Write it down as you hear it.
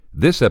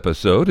This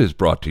episode is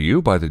brought to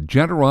you by the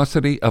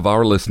generosity of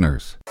our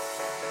listeners.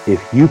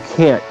 If you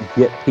can't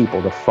get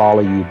people to follow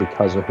you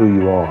because of who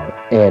you are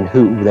and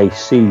who they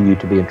see you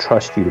to be and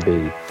trust you to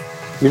be,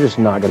 you're just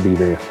not going to be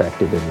very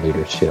effective in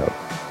leadership.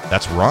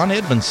 That's Ron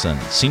Edmondson,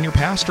 senior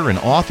pastor and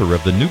author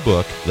of the new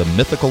book, The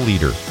Mythical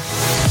Leader.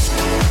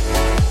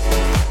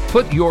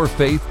 Put your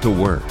faith to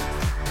work.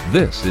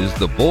 This is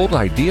the Bold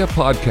Idea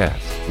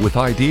Podcast with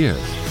ideas,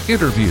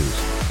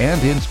 interviews,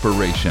 and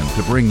inspiration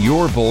to bring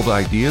your bold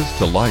ideas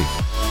to life.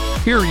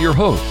 Here are your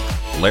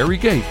hosts, Larry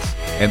Gates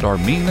and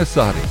Armin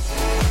Asadi.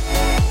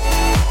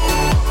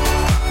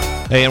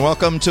 Hey, and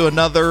welcome to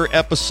another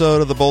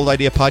episode of the Bold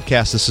Idea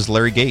Podcast. This is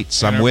Larry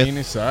Gates. I'm with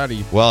Armin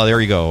Asadi. Well,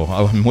 there you go.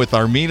 I'm with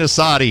Armin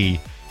Asadi,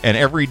 and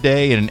every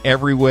day and in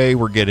every way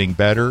we're getting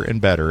better and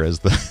better as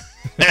the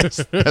as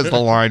the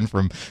line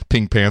from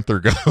Pink Panther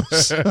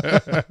goes.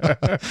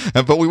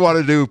 But we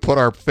want to put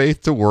our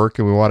faith to work,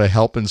 and we want to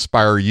help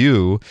inspire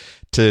you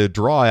to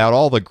draw out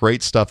all the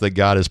great stuff that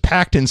God has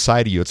packed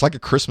inside of you. It's like a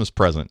Christmas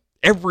present.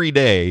 Every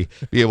day,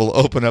 be able to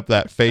open up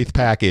that faith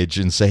package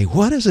and say,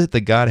 what is it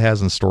that God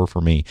has in store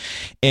for me?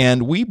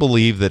 And we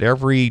believe that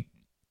every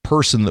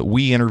person that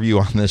we interview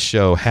on this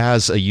show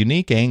has a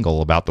unique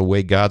angle about the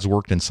way God's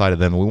worked inside of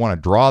them. We want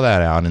to draw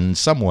that out and in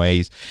some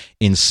ways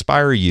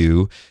inspire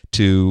you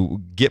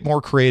to get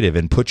more creative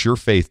and put your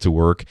faith to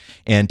work.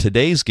 And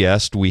today's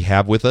guest we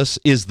have with us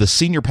is the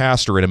senior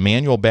pastor at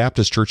Emmanuel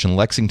Baptist Church in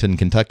Lexington,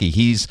 Kentucky.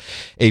 He's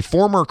a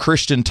former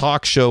Christian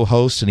talk show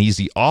host, and he's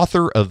the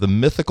author of The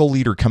Mythical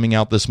Leader, coming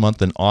out this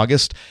month in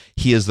August.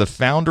 He is the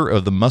founder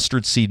of the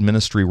Mustard Seed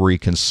Ministry, where he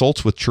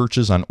consults with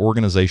churches on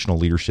organizational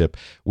leadership.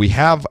 We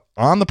have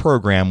on the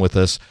program with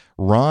us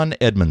Ron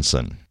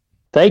Edmondson.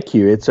 Thank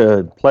you. It's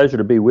a pleasure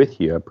to be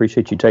with you. I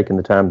appreciate you taking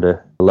the time to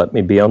let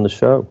me be on the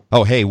show.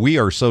 Oh, hey, we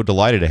are so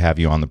delighted to have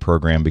you on the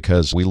program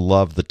because we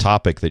love the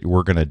topic that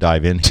we're going to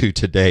dive into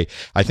today.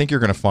 I think you're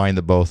going to find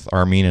that both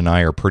Armin and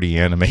I are pretty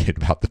animated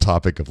about the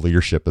topic of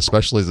leadership,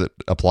 especially as it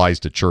applies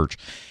to church.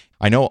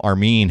 I know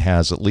Armin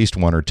has at least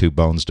one or two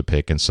bones to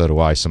pick, and so do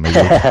I. So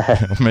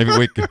maybe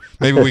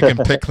we can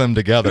pick them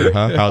together,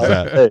 huh? How's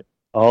that? Hey,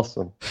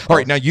 awesome. All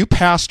right, now you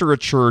pastor a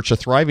church, a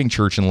thriving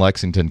church in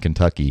Lexington,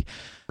 Kentucky.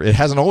 It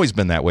hasn't always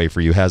been that way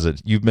for you, has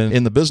it? You've been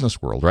in the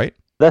business world, right?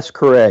 That's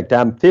correct.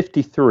 I'm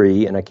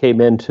 53, and I came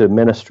into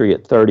ministry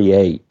at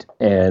 38.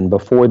 And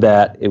before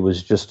that, it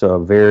was just a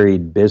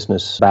varied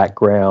business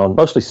background,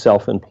 mostly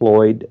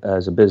self-employed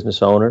as a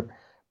business owner.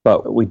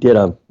 But we did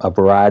a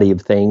variety of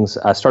things.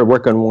 I started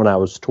working when I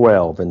was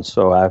 12, and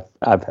so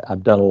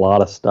I've done a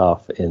lot of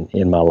stuff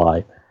in my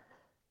life.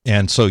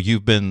 And so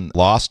you've been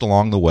lost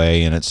along the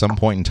way, and at some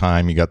point in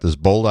time, you got this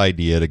bold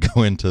idea to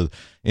go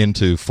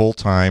into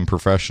full-time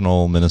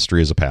professional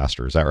ministry as a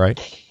pastor. Is that right?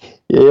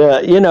 Yeah,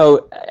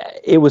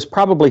 it was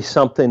probably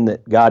something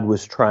that God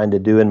was trying to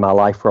do in my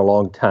life for a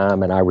long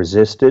time, and I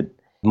resisted,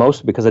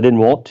 mostly because I didn't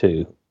want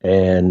to.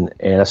 And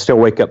I still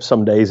wake up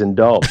some days and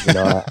don't.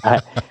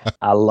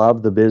 I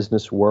love the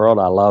business world.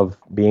 I love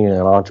being an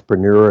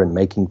entrepreneur and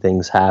making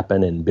things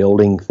happen and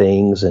building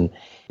things. And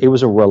it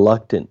was a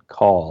reluctant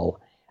call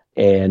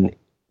and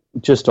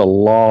just a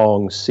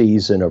long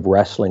season of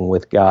wrestling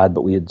with God.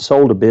 But we had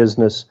sold a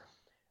business,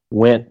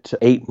 went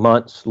 8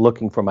 months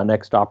looking for my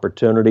next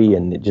opportunity,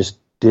 and it just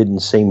didn't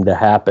seem to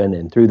happen.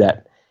 And through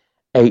that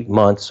 8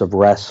 months of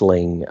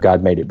wrestling,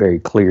 God made it very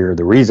clear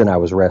the reason I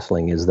was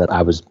wrestling is that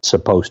I was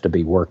supposed to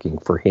be working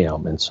for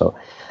Him. And so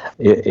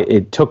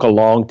it took a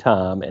long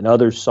time, and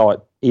others saw it,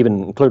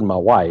 even including my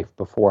wife,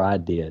 before I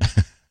did.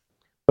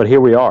 But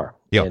here we are.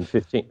 Yep. And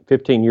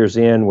 15 years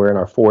in, we're in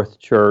our fourth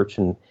church,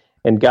 and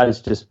God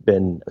has just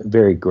been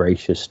very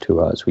gracious to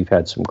us. We've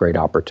had some great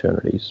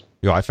opportunities.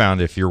 I found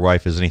if your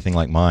wife is anything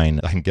like mine,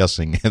 I'm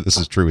guessing this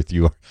is true with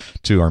you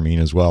too, Armin,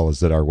 as well, is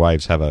that our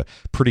wives have a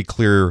pretty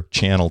clear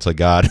channel to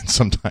God and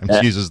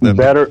sometimes uses them.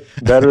 Better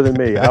than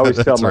me. I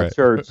always tell my right.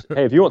 church,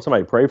 hey, if you want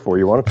somebody to pray for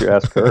you, why don't you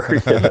ask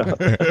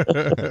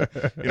her?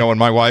 When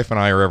my wife and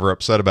I are ever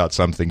upset about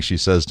something, she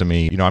says to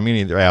me, I'm going to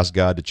either ask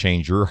God to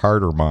change your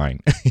heart or mine.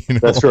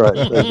 That's right.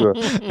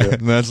 Yeah.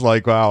 And that's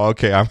like, wow,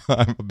 okay,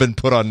 I've been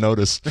put on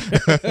notice.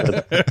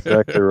 That's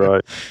exactly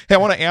right. Hey, I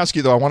want to ask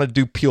you, though, I want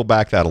to peel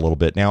back that a little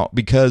bit now,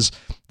 because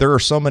there are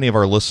so many of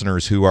our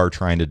listeners who are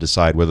trying to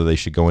decide whether they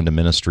should go into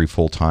ministry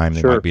full time.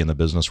 They Sure. might be in the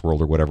business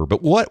world or whatever.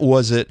 But what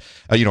was it,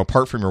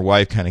 apart from your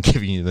wife kind of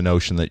giving you the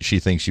notion that she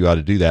thinks you ought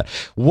to do that,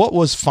 what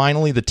was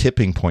finally the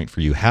tipping point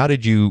for you? How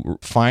did you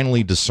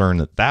finally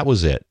discern that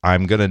was it?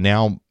 I'm going to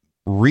now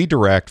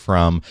redirect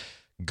from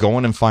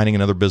going and finding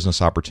another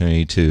business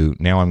opportunity to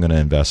now I'm going to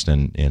invest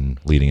in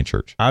leading a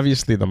church.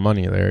 Obviously, the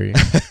money, Larry.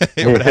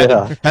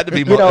 It had to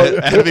be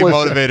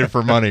motivated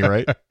for money,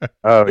 right?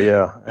 Oh,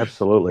 yeah,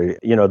 absolutely.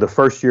 The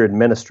first year in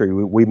ministry,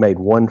 we made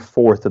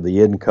 1/4 of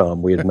the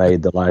income we had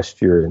made the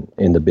last year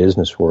in the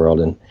business world.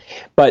 And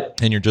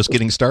you're just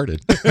getting started.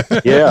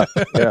 Yeah.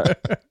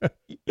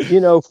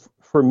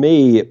 For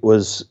me, it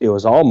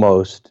was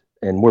almost,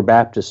 and we're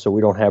Baptists, so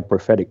we don't have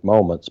prophetic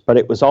moments, but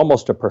it was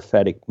almost a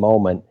prophetic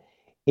moment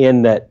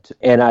in that,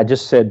 and I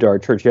just said to our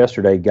church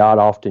yesterday, God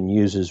often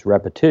uses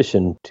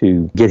repetition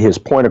to get his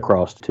point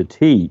across to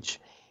teach.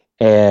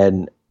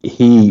 And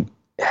he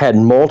had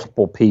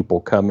multiple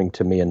people coming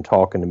to me and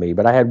talking to me,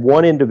 but I had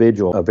one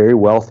individual, a very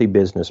wealthy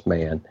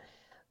businessman,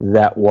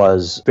 that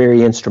was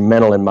very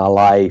instrumental in my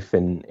life,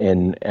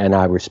 and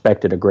I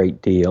respected a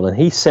great deal. And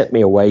he sent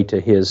me away to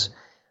his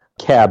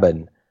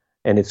cabin.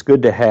 And it's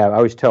good to have, I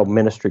always tell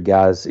ministry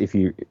guys, if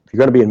you're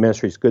going to be in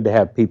ministry, it's good to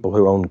have people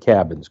who own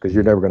cabins, because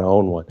you're never going to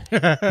own one.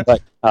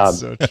 But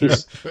so true.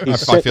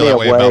 I feel that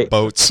way about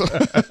boats.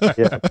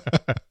 Yeah,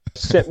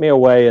 sent me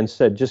away and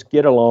said, just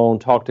get alone,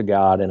 talk to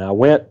God. And I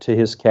went to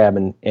his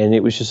cabin, and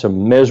it was just a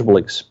miserable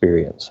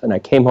experience. And I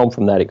came home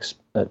from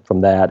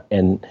that,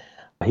 and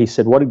he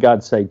said, what did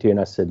God say to you? And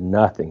I said,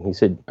 nothing. He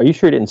said, are you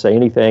sure he didn't say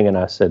anything? And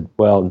I said,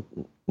 well,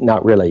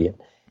 not really.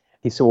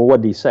 He said, well,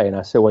 what did he say? And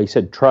I said, well, he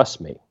said, trust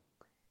me.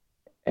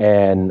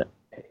 And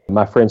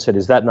my friend said,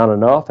 is that not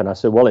enough? And I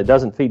said, well, it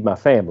doesn't feed my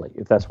family,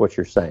 if that's what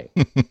you're saying.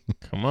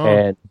 Come on.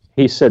 And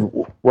he said,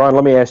 Ron,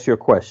 let me ask you a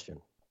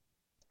question.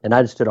 And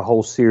I just did a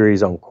whole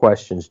series on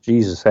questions.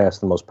 Jesus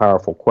asked the most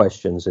powerful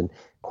questions, and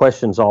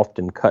questions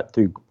often cut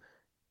through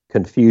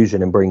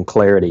confusion and bring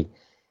clarity.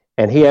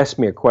 And he asked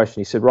me a question.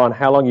 He said, Ron,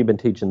 how long have you been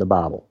teaching the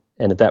Bible?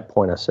 And at that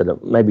point I said,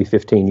 maybe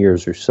 15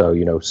 years or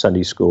so,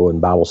 Sunday school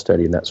and Bible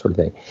study and that sort of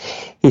thing.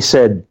 He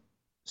said,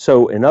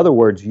 so in other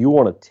words, you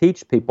want to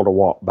teach people to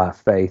walk by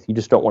faith, you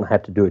just don't want to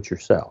have to do it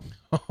yourself.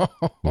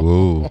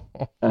 Ooh.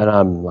 And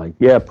I'm like,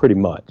 yeah, pretty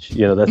much.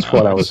 That's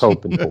what I was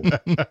hoping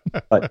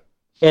for.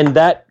 And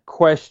that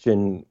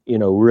question,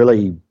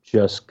 really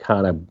just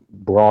kind of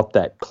brought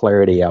that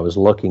clarity I was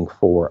looking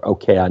for.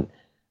 Okay,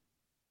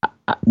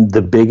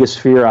 the biggest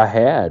fear I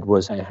had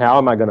was, how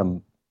am I going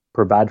to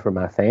provide for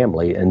my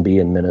family and be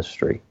in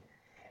ministry?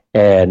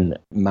 And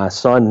my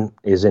son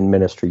is in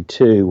ministry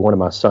too, one of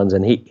my sons,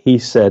 and he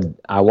said,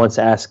 I once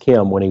asked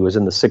him when he was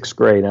in the 6th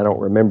grade, I don't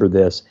remember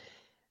this,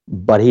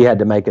 but he had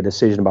to make a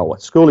decision about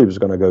what school he was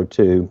going to go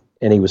to,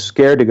 and he was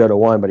scared to go to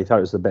one, but he thought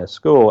it was the best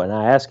school. And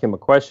I asked him a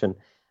question.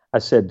 I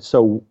said,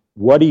 so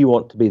what do you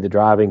want to be the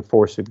driving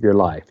force of your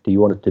life? Do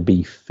you want it to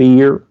be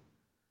fear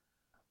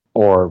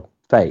or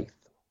faith?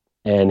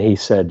 And he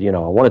said, I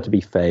want it to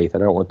be faith. I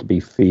don't want it to be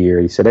fear.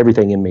 He said,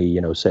 everything in me,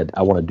 said,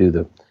 I want to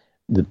do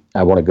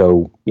I want to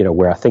go,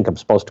 where I think I'm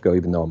supposed to go,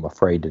 even though I'm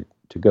afraid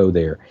to go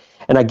there.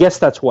 And I guess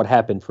that's what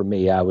happened for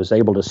me. I was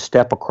able to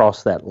step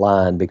across that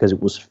line because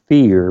it was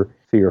fear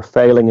of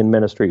failing in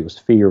ministry. It was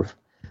fear of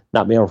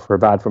not being able to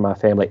provide for my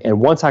family.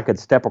 And once I could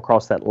step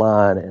across that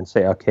line and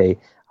say, okay,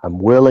 I'm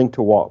willing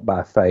to walk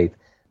by faith,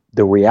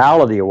 the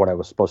reality of what I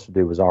was supposed to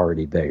do was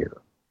already there.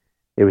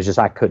 It was just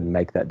I couldn't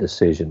make that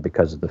decision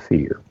because of the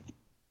fear.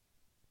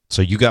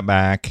 So you got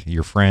back,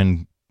 your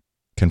friend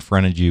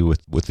confronted you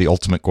with the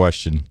ultimate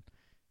question,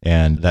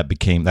 and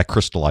that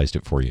crystallized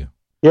it for you.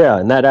 Yeah,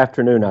 and that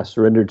afternoon I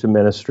surrendered to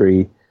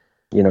ministry,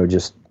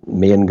 just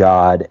me and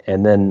God.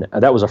 And then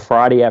that was a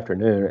Friday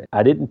afternoon.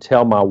 I didn't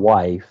tell my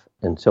wife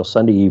until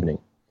Sunday evening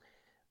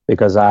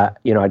because I'd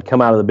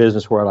come out of the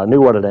business world. I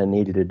knew what I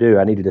needed to do.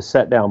 I needed to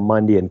sit down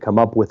Monday and come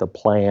up with a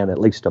plan, at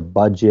least a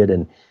budget,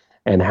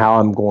 and how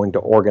I'm going to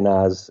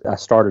organize. I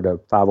started a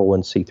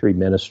 501c3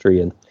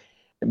 ministry,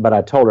 but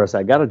I told her, I said,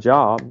 I got a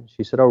job.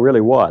 She said, oh,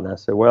 really, what? And I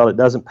said, well, it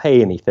doesn't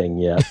pay anything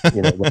yet,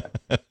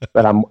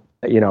 but I'm,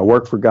 I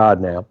work for God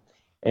now.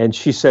 And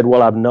she said,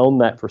 well, I've known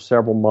that for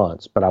several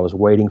months, but I was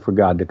waiting for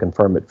God to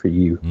confirm it to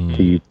you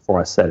before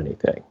I said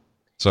anything.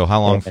 So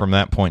how long from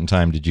that point in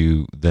time did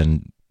you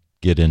then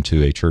get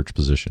into a church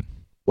position?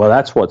 Well,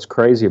 that's what's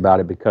crazy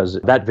about it, because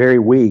that very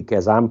week,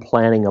 as I'm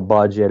planning a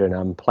budget and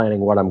I'm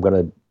planning what I'm going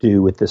to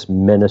do with this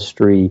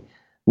ministry,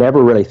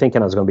 never really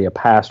thinking I was going to be a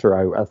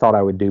pastor. I thought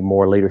I would do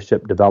more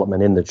leadership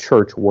development in the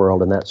church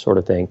world and that sort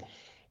of thing.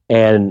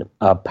 And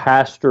a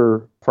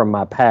pastor from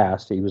my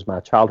past, he was my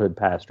childhood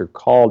pastor,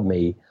 called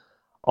me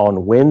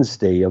on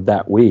Wednesday of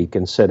that week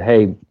and said,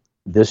 hey,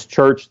 this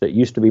church that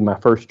used to be my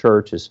first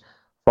church is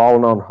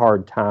fallen on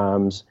hard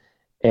times.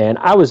 And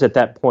I was at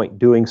that point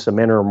doing some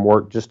interim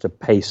work just to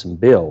pay some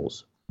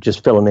bills,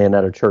 just filling in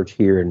at a church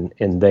here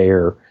and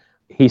there.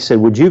 He said,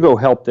 would you go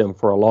help them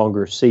for a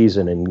longer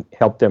season and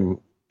help them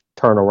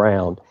turn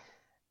around?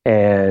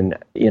 And,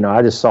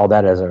 I just saw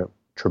that as a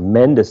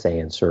tremendous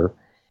answer.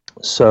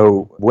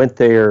 So went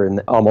there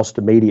and almost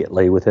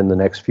immediately within the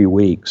next few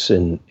weeks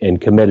and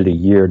committed a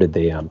year to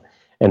them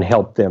and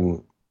helped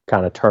them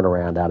kind of turn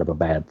around out of a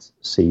bad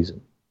season.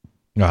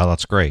 Oh,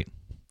 that's great.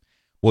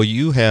 Well,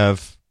 you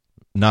have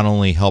not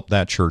only helped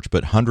that church,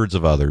 but hundreds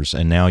of others,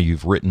 and now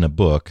you've written a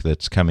book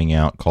that's coming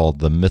out called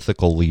The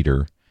Mythical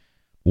Leader.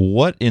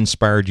 What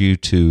inspired you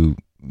to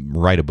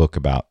write a book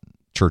about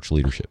church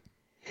leadership?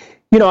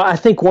 I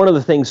think one of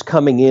the things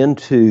coming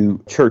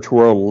into church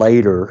world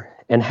later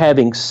and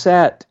having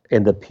sat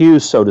in the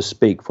pews, so to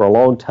speak, for a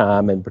long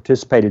time and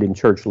participated in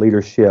church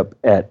leadership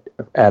at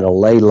a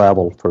lay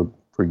level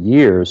for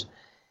years,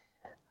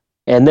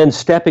 and then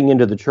stepping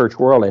into the church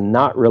world and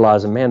not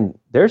realizing, man,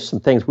 there's some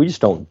things we just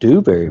don't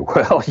do very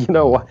well.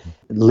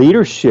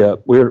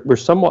 Leadership, we're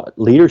somewhat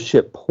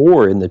leadership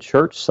poor in the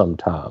church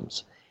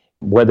sometimes.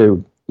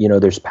 whether,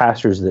 there's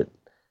pastors that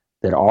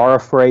are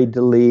afraid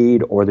to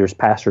lead, or there's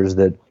pastors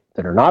that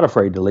are not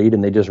afraid to lead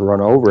and they just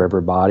run over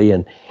everybody,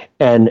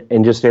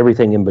 and just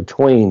everything in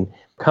between.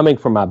 Coming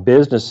from my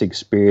business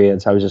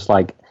experience, I was just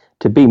like,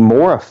 to be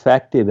more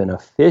effective and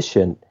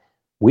efficient,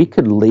 we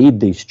could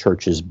lead these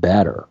churches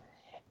better.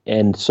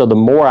 And so the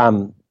more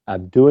I'm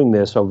doing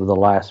this over the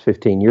last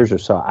 15 years or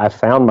so, I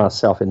found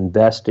myself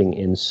investing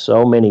in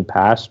so many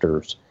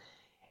pastors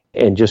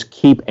and just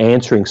keep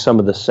answering some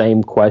of the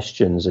same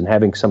questions and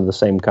having some of the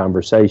same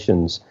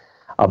conversations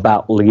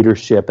about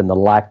leadership and the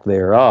lack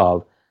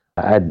thereof.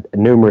 I had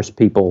numerous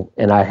people,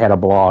 and I had a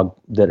blog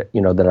that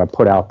I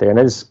put out there, and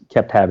I just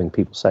kept having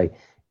people say,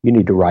 you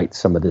need to write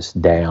some of this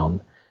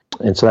down.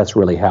 And so that's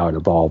really how it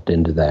evolved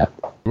into that.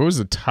 What was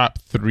the top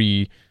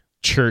 3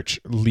 church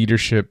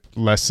leadership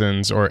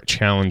lessons or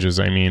challenges,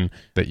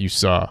 that you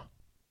saw?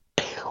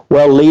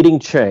 Well, leading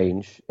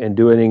change and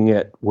doing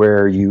it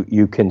where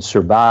you can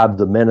survive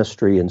the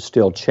ministry and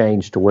still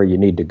change to where you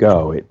need to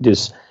go. It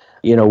just,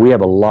 we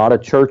have a lot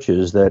of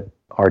churches that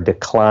are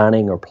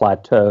declining or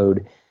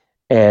plateaued,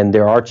 and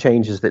there are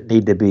changes that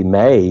need to be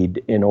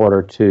made in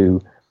order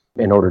to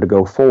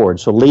go forward.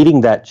 So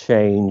leading that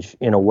change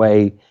in a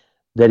way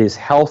that is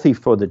healthy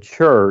for the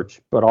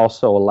church, but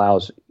also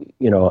allows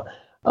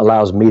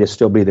me to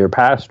still be their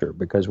pastor,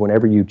 because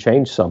whenever you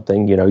change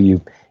something,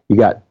 you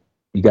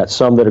got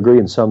some that agree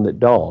and some that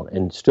don't,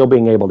 and still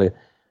being able to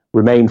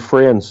remain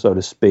friends, so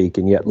to speak,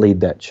 and yet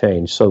lead that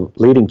change. So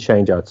leading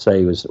change, I would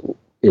say,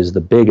 is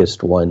the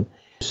biggest one.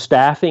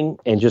 Staffing,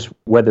 and just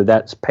whether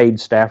that's paid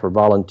staff or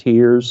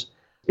volunteers,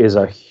 is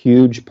a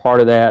huge part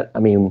of that.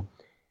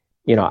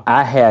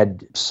 I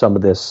had some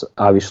of this,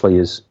 obviously,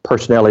 is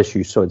personnel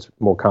issues, so it's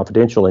more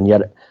confidential, and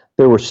yet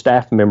there were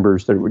staff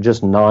members that were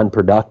just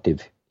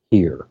non-productive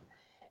here.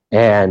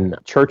 And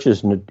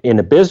churches in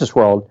the business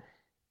world,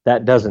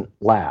 that doesn't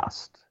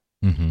last.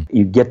 Mm-hmm.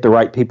 You get the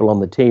right people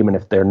on the team, and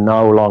if they're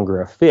no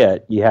longer a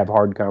fit, you have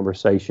hard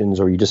conversations,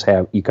 or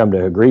you come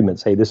to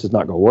agreements, hey, this is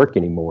not going to work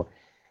anymore.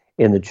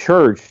 In the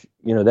church,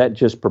 that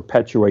just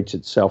perpetuates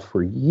itself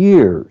for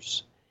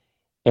years.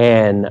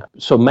 And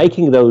so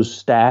making those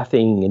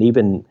staffing and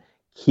even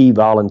key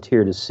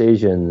volunteer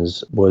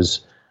decisions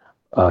was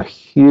a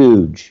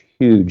huge,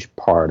 huge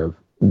part of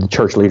the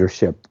church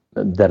leadership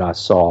that I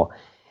saw.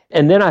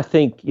 And then I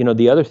think,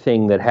 the other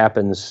thing that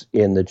happens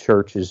in the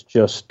church is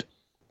just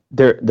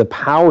the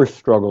power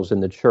struggles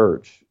in the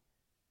church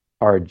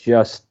are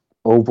just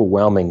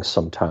overwhelming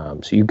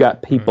sometimes. You've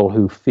got people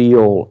who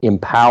feel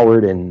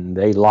empowered and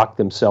they lock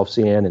themselves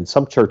in. In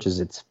some churches,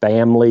 it's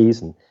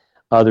families, and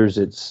others,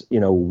 it's,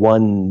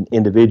 one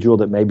individual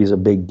that maybe is a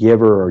big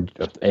giver, or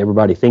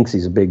everybody thinks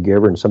he's a big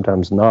giver and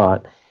sometimes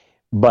not.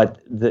 But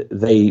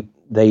they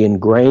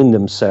ingrain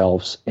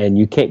themselves, and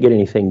you can't get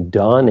anything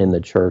done in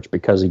the church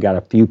because you got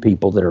a few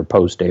people that are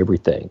opposed to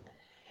everything.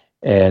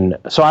 And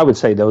so I would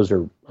say those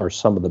are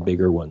some of the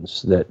bigger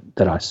ones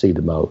that I see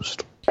the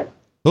most.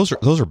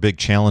 Those are big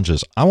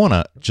challenges. I want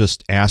to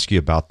just ask you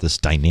about this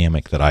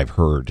dynamic that I've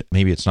heard.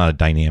 Maybe it's not a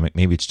dynamic.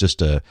 Maybe it's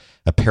just a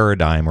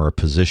paradigm or a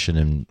position,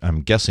 and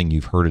I'm guessing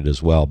you've heard it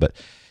as well. But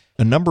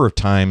a number of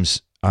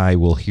times I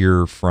will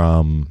hear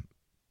from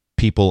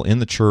people in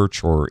the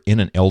church or in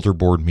an elder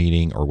board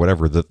meeting or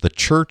whatever that the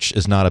church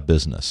is not a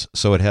business.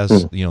 So it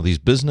has these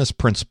business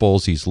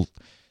principles, these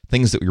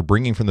things that you're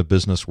bringing from the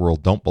business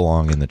world don't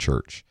belong in the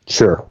church.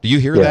 Sure. Do you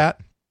hear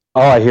that?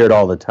 Oh, I hear it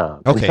all the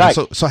time. Okay. Fact,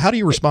 so how do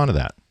you respond to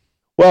that?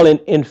 Well,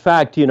 in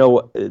fact,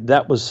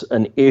 that was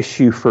an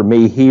issue for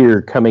me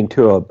here coming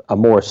to a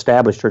more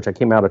established church. I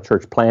came out of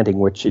church planting,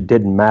 which it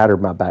didn't matter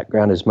my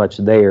background as much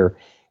there.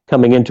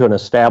 Coming into an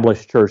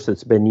established church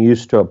that's been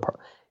used to,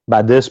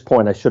 by this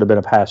point, I should have been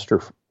a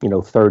pastor,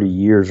 30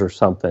 years or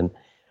something,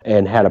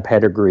 and had a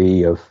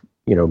pedigree of,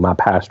 my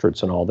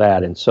pastorates and all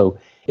that. And so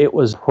it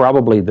was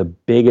probably the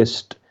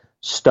biggest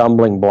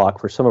stumbling block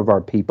for some of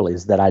our people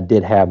is that I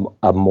did have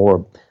a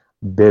more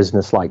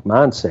business-like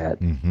mindset.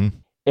 Mm-hmm.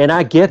 And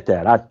I get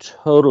that. I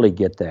totally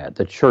get that.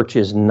 The church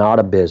is not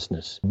a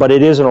business, but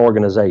it is an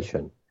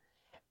organization,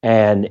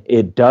 and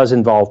it does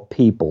involve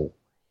people.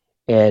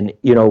 And,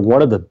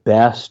 one of the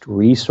best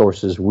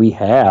resources we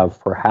have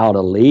for how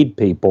to lead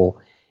people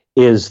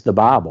is the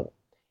Bible.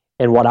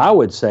 And what I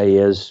would say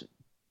is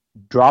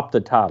drop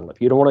the title.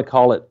 If you don't want to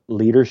call it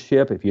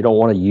leadership, if you don't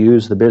want to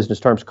use the business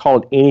terms,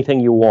 call it anything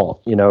you want.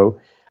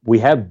 We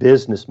have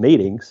business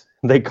meetings.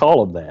 They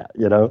call them that,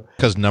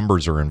 Because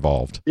numbers are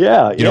involved.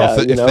 Yeah,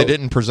 if they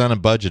didn't present a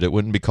budget, it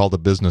wouldn't be called a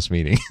business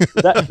meeting.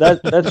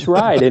 That's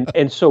right.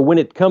 And so when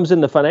it comes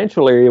in the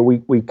financial area,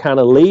 we kind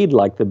of lead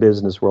like the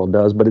business world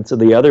does, but it's in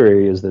the other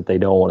areas that they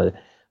don't want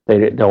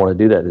to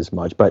do that as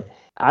much. But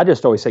I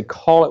just always say,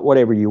 call it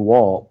whatever you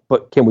want,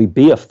 but can we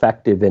be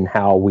effective in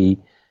how we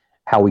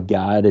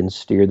guide and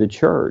steer the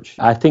church?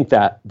 I think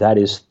that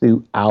is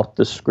throughout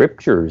the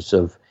scriptures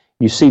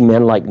you see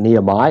men like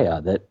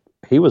Nehemiah, that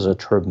he was a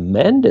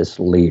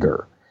tremendous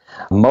leader.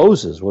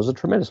 Moses was a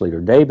tremendous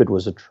leader. David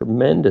was a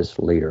tremendous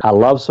leader. I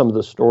love some of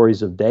the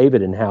stories of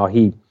David and how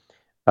he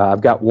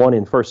I've got one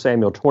in 1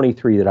 Samuel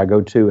 23 that I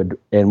go to,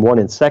 and one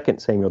in 2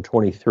 Samuel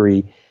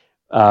 23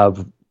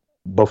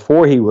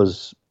 before he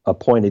was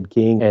appointed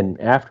king and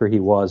after he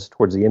was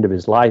towards the end of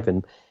his life.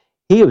 And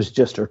he was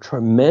just a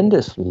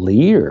tremendous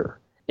leader.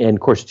 And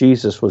of course,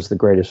 Jesus was the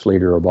greatest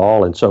leader of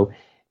all. And so,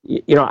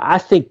 I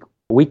think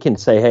we can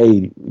say,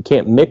 hey, we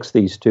can't mix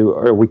these two,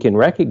 or we can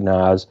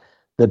recognize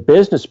the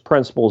business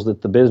principles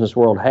that the business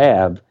world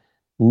have.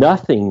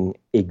 Nothing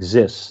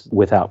exists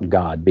without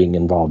God being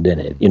involved in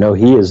it.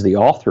 He is the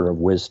author of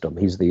wisdom.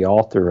 He's the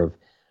author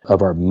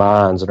of our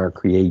minds and our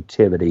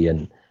creativity.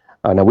 And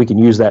now we can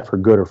use that for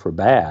good or for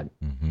bad.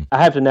 Mm-hmm.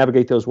 I have to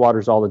navigate those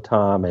waters all the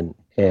time.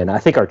 And I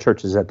think our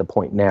church is at the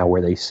point now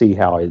where they see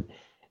how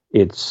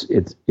it's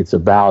a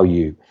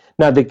value.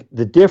 Now,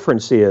 the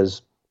difference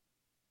is,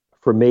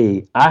 for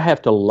me, I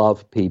have to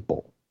love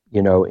people.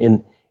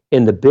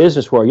 In the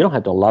business world, you don't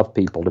have to love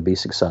people to be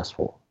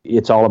successful.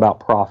 It's all about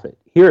profit.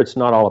 Here, it's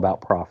not all about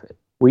profit.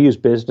 We use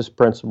business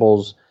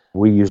principles,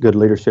 we use good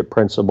leadership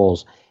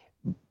principles,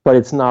 but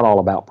it's not all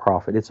about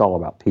profit. It's all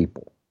about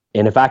people.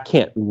 And if I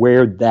can't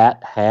wear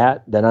that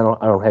hat, then I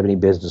don't have any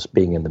business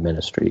being in the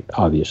ministry,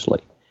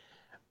 obviously,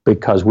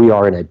 because we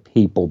are in a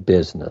people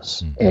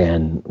business,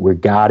 and we're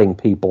guiding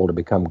people to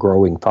become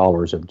growing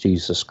followers of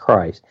Jesus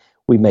Christ.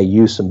 We may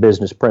use some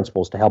business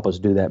principles to help us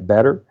do that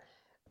better,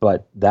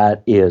 but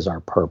that is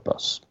our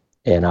purpose,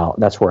 and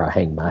that's where I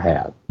hang my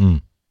hat.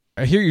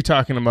 I hear you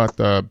talking about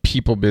the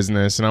people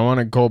business, and I want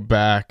to go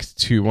back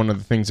to one of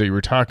the things that you were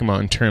talking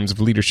about in terms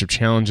of leadership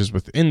challenges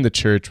within the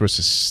church, which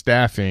is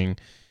staffing.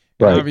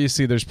 And right.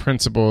 Obviously, there's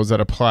principles that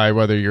apply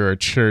whether you're a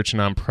church,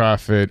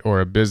 nonprofit,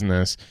 or a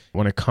business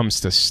when it comes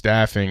to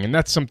staffing, and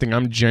that's something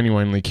I'm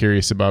genuinely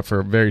curious about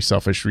for very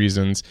selfish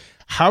reasons.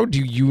 How do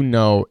you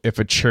know if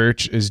a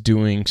church is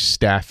doing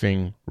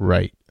staffing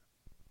right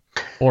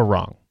or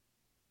wrong?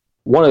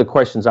 One of the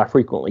questions I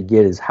frequently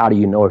get is, how do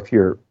you know if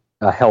you're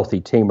a healthy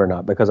team or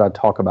not? Because I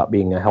talk about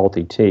being a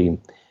healthy team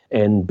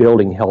and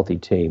building healthy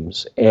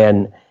teams.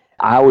 And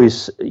I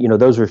always,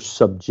 those are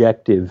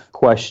subjective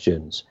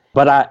questions.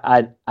 But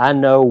I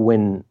know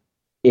when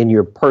in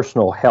your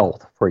personal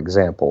health, for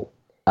example,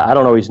 I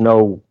don't always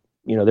know,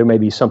 there may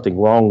be something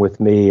wrong with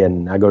me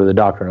and I go to the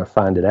doctor and I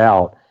find it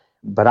out.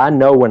 But I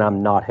know when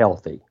I'm not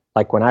healthy.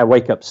 Like when I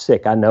wake up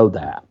sick, I know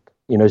that.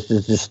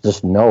 It's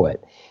just know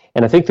it.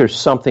 And I think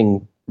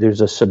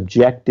there's a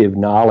subjective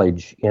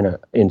knowledge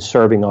in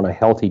serving on a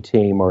healthy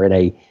team or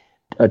in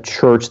a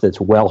church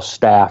that's well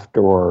staffed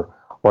or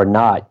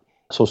not.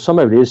 So some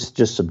of it is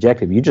just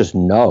subjective. You just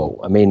know.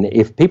 I mean,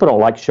 if people don't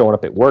like showing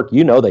up at work,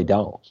 they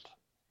don't.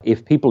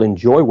 If people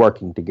enjoy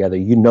working together,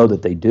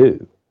 that they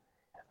do.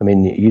 I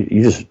mean,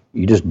 you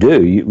just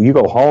do. You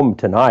go home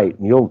tonight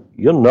and you'll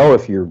know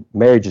if your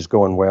marriage is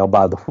going well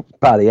by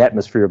the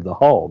atmosphere of the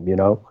home,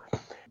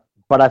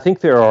 But I think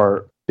there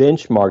are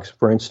benchmarks.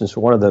 For instance,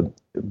 one of the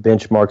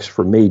benchmarks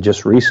for me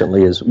just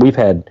recently is we've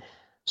had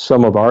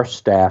some of our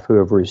staff who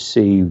have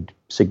received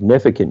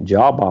significant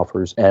job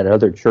offers at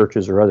other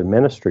churches or other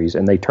ministries,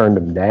 and they turned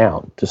them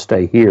down to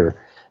stay here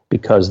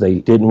because they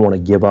didn't want to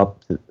give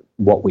up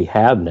what we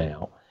have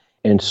now.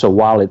 And so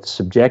while it's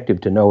subjective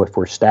to know if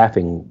we're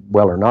staffing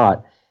well or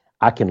not,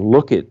 I can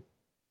look at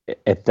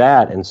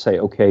that and say,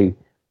 okay,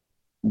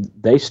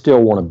 they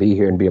still want to be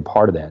here and be a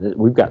part of that.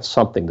 We've got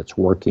something that's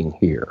working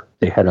here.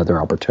 They had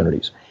other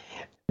opportunities.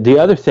 The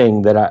other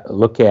thing that I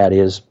look at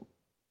is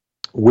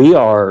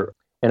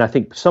and I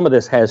think some of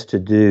this has to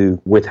do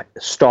with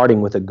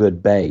starting with a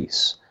good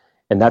base.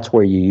 And that's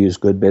where you use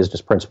good business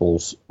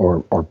principles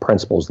or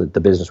principles that the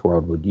business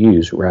world would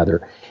use,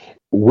 rather.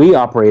 We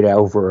operate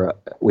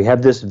we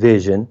have this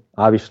vision.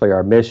 Obviously,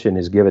 our mission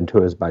is given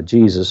to us by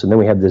Jesus. And then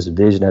we have this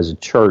vision as a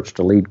church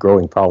to lead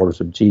growing followers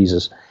of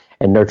Jesus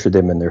and nurture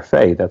them in their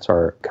faith. That's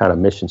our kind of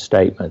mission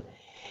statement.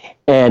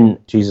 And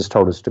Jesus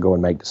told us to go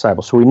and make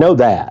disciples. So we know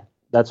that.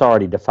 That's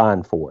already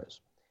defined for us.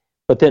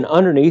 But then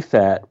underneath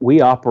that,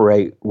 we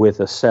operate with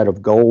a set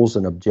of goals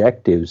and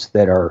objectives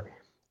that are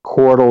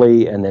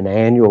quarterly and then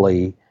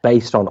annually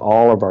based on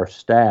all of our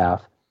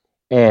staff.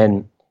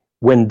 And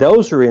when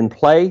those are in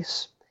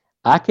place,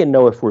 I can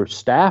know if we're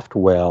staffed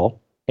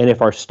well and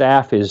if our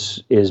staff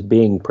is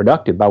being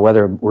productive by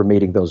whether we're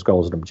meeting those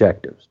goals and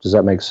objectives. Does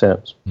that make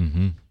sense?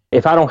 Mm-hmm.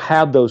 If I don't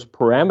have those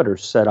parameters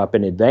set up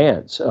in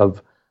advance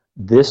of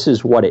this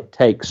is what it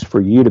takes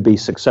for you to be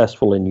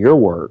successful in your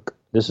work,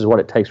 this is what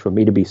it takes for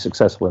me to be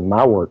successful in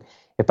my work.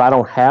 If I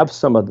don't have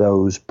some of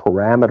those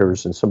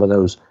parameters and some of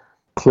those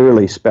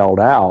clearly spelled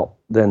out,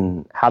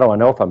 then how do I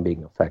know if I'm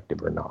being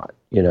effective or not?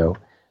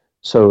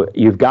 So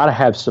you've got to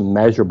have some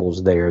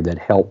measurables there that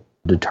help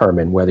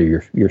determine whether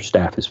your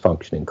staff is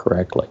functioning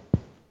correctly.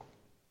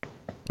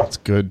 That's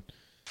good.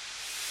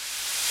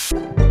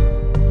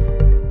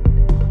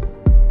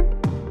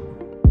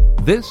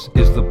 This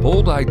is the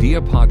Bold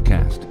Idea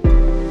Podcast.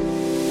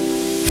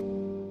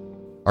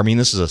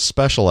 This is a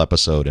special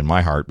episode in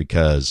my heart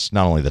because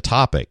not only the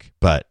topic,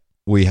 but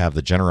we have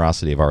the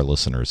generosity of our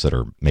listeners that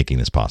are making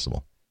this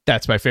possible.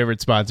 That's my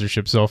favorite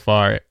sponsorship so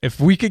far. If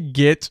we could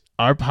get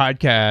our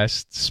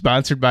podcast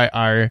sponsored by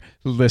our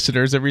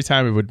listeners every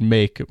time, it would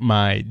make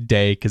my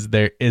day, because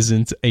there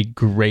isn't a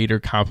greater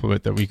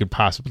compliment that we could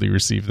possibly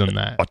receive than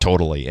that. Oh,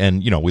 totally.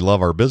 And, we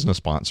love our business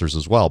sponsors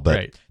as well.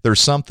 But There's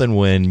something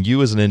when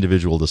you as an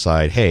individual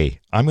decide,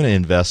 hey, I'm going to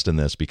invest in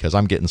this because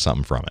I'm getting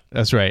something from it.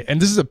 That's right.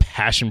 And this is a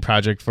passion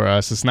project for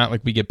us. It's not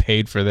like we get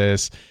paid for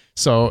this.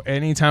 So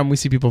anytime we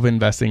see people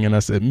investing in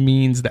us, it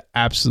means the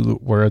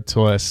absolute world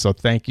to us. So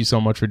thank you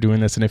so much for doing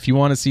this. And if you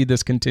want to see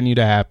this continue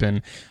to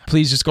happen,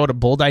 please just go to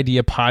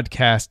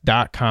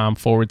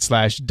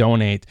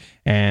boldideapodcast.com/donate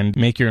and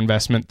make your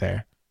investment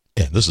there.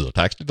 And this is a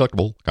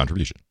tax-deductible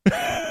contribution.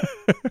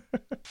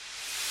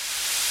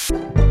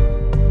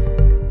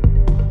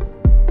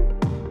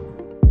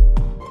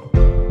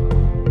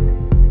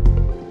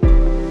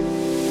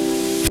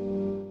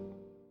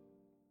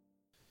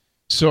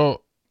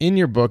 So in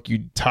your book,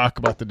 you talk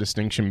about the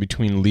distinction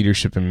between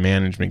leadership and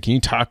management. Can you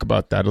talk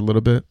about that a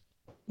little bit?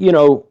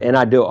 And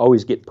I do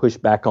always get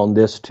pushed back on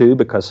this too,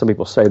 because some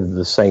people say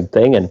the same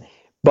thing.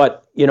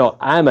 But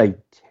I'm a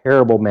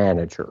terrible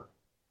manager.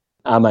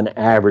 I'm an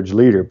average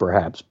leader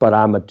perhaps, but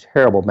I'm a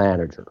terrible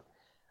manager.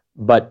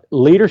 But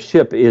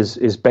leadership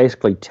is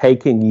basically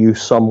taking you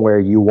somewhere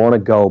you want to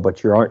go,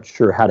 but you aren't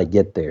sure how to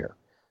get there.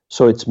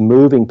 So it's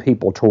moving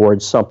people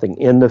towards something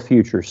in the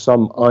future,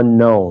 some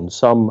unknown,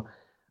 some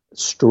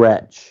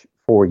stretch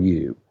for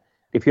you.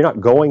 If you're not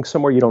going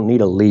somewhere, you don't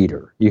need a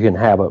leader. You can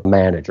have a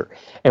manager.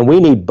 And we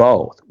need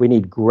both. We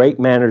need great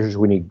managers.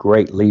 We need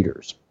great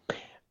leaders.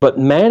 But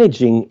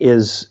managing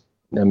is,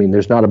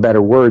 there's not a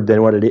better word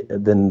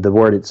than the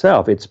word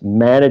itself. It's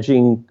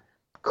managing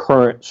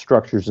current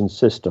structures and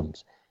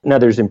systems. Now,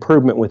 there's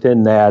improvement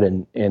within that,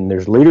 and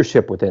there's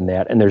leadership within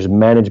that, and there's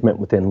management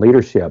within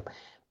leadership.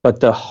 But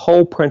the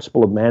whole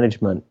principle of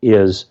management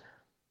is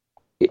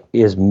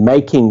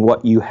making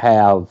what you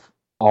have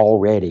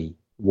already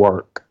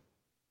work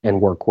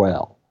and work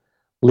well.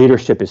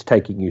 Leadership is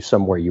taking you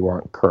somewhere you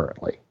aren't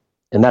currently.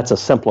 And that's a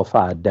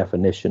simplified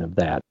definition of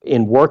that.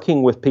 In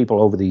working with people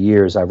over the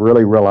years, I've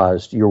really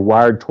realized you're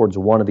wired towards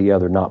one or the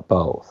other, not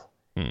both.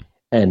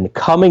 And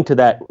coming to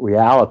that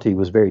reality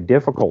was very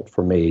difficult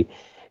for me.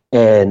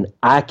 And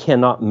I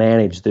cannot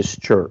manage this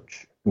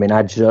church.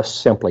 I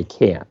just simply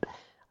can't.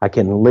 I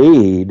can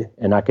lead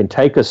and I can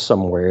take us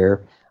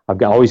somewhere.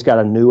 Always got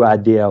a new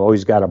idea. I've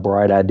always got a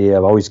bright idea.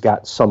 I've always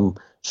got some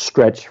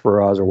stretch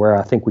for us or where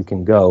I think we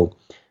can go.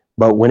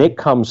 But when it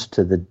comes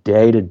to the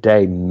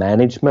day-to-day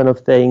management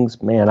of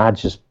things, man, I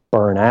just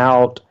burn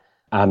out.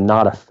 I'm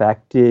not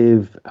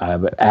effective. I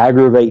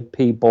aggravate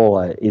people.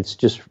 It's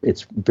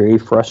very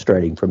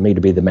frustrating for me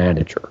to be the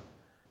manager.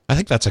 I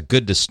think that's a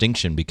good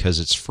distinction because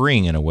it's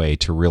freeing in a way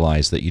to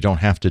realize that you don't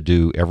have to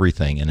do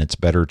everything, and it's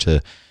better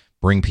to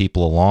bring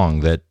people along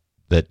that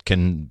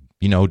can,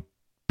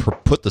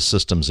 put the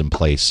systems in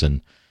place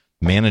and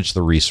manage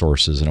the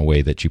resources in a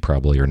way that you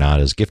probably are not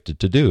as gifted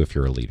to do if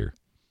you're a leader.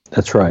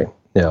 That's right.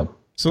 Yeah.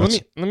 So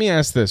let me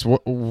ask this: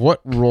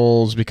 what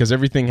roles? Because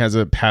everything has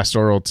a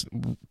pastoral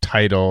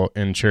title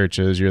in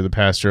churches. You're the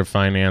pastor of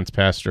finance,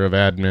 pastor of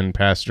admin,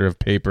 pastor of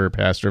paper,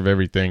 pastor of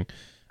everything.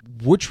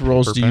 Which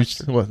roles do you?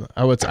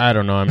 I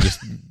don't know. I'm just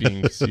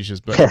being facetious.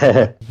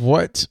 But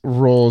what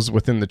roles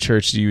within the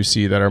church do you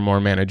see that are more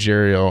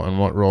managerial, and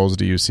what roles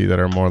do you see that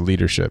are more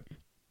leadership?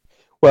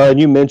 Well, and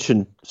you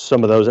mentioned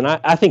some of those, and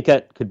I think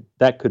that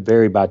could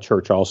vary by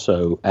church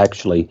also,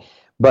 actually.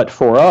 But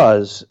for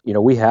us,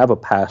 we have a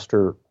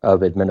pastor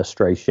of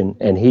administration,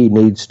 and he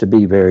needs to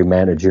be very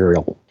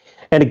managerial.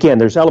 And again,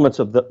 there's elements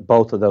of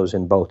both of those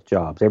in both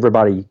jobs.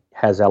 Everybody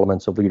has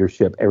elements of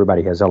leadership.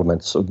 Everybody has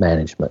elements of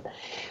management.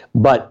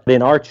 But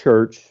in our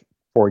church,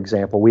 for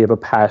example, we have a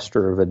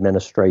pastor of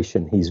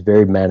administration. He's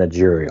very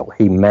managerial.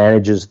 He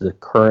manages the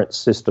current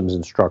systems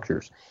and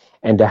structures.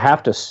 And to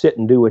have to sit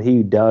and do what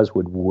he does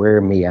would wear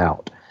me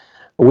out.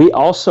 We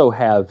also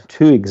have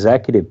two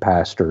executive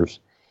pastors,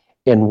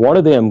 and one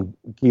of them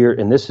geared,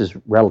 and this is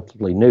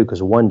relatively new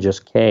because one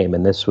just came,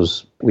 and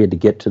we had to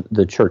get to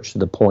the church to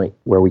the point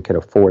where we could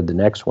afford the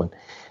next one.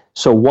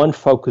 So one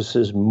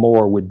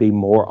would be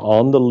more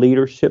on the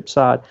leadership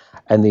side,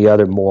 and the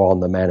other more on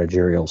the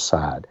managerial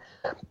side.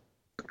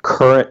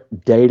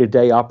 Current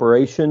day-to-day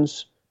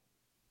operations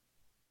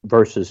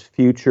versus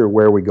future,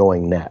 where are we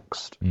going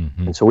next?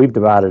 Mm-hmm. And so we've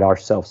divided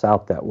ourselves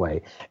out that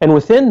way. And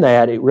within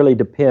that, it really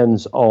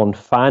depends on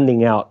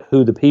finding out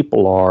who the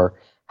people are,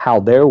 how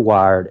they're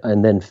wired,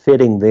 and then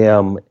fitting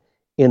them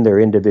in their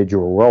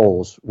individual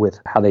roles with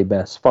how they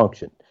best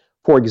function.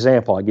 For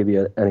example, I'll give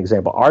you an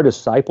example. Our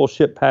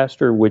discipleship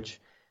pastor,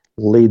 which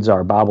leads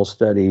our Bible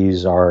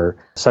studies, our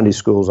Sunday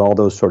schools, all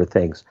those sort of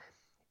things,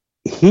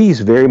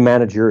 he's very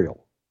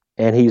managerial,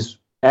 and he's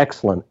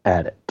excellent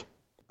at it.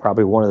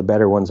 Probably one of the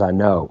better ones I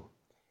know.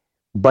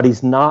 But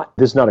this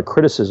is not a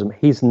criticism,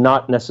 he's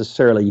not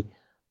necessarily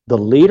the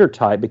leader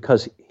type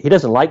because he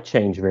doesn't like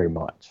change very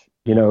much.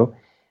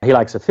 He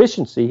likes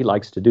efficiency, he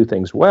likes to do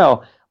things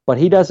well, but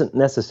he doesn't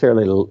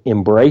necessarily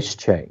embrace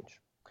change.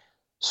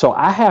 So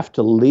I have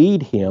to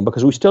lead him,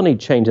 because we still need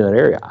change in that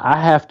area.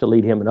 I have to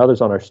lead him, and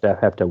others on our staff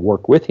have to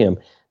work with him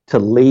to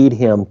lead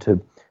him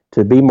to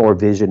be more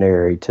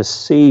visionary, to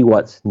see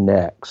what's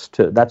next.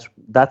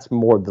 That's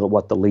more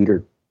what the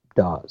leader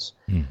does.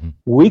 Mm-hmm.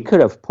 We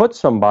could have put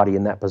somebody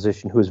in that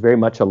position who is very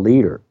much a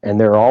leader, and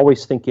they're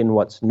always thinking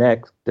what's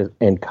next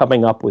and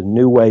coming up with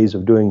new ways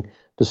of doing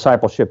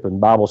discipleship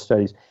and Bible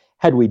studies.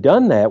 Had we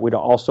done that, we'd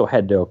also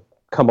had to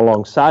come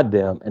alongside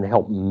them and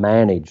help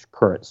manage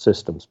current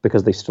systems,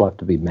 because they still have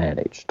to be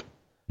managed.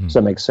 Mm-hmm. Does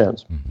that make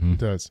sense? Mm-hmm. It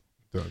does.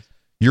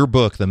 Your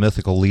book, The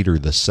Mythical Leader,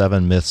 The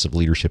 7 Myths of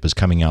Leadership, is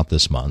coming out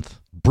this month.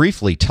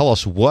 Briefly, tell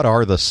us, what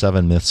are the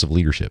 7 myths of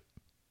leadership?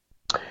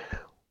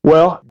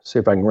 Well, see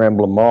if I can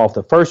ramble them off.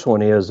 The first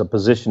one is a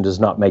position does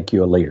not make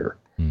you a leader.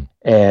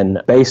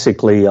 And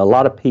basically, a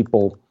lot of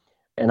people,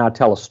 and I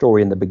tell a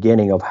story in the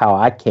beginning of how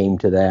I came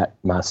to that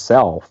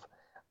myself,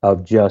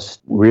 of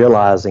just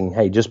realizing,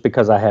 hey, just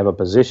because I have a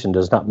position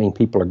does not mean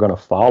people are going to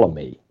follow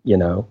me. I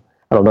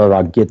don't know if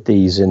I'll get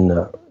these in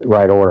the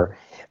right order.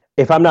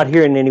 If I'm not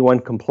hearing anyone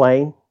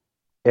complain,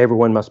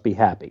 everyone must be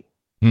happy.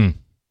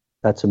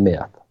 That's a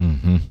myth.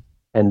 Mm-hmm.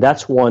 And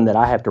that's one that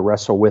I have to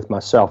wrestle with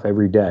myself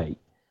every day.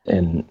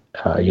 And,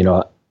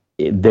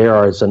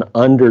 there is an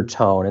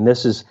undertone, and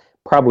this is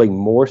probably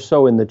more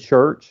so in the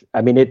church.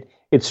 I mean,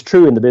 it's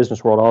true in the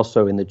business world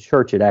also. In the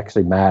church, it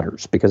actually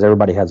matters because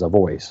everybody has a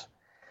voice.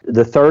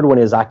 The third one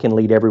is I can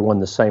lead everyone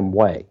the same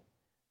way.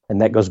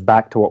 And that goes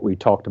back to what we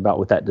talked about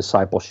with that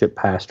discipleship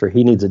pastor.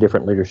 He needs a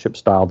different leadership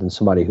style than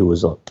somebody who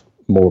was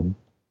more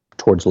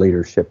towards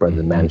leadership rather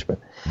than management.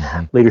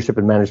 Mm-hmm. Leadership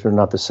and management are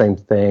not the same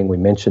thing. We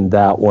mentioned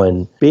that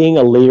one. Being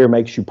a leader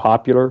makes you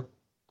popular.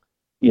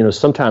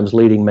 Sometimes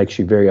leading makes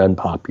you very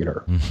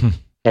unpopular. Mm-hmm.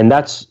 And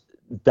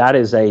that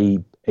is a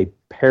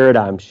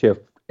paradigm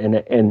shift.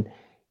 And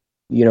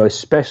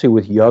especially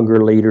with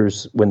younger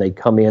leaders, when they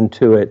come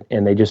into it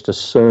and they just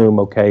assume,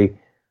 okay,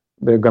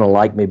 they're going to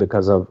like me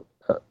because of,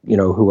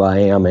 who I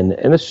am. And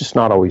it's just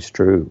not always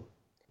true.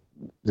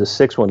 The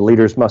sixth one,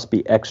 leaders must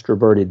be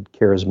extroverted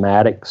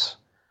charismatics.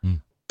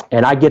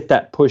 And I get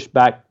that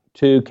pushback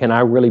too. Can I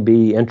really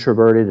be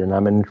introverted? And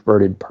I'm an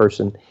introverted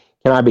person.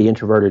 Can I be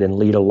introverted and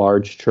lead a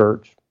large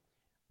church?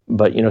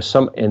 But,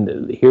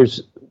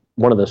 here's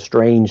one of the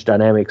strange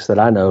dynamics that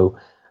I know.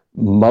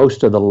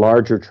 Most of the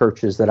larger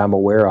churches that I'm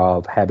aware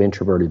of have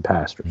introverted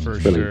pastors. For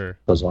it's really sure.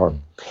 bizarre.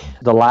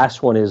 The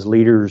last one is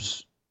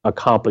leaders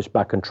accomplished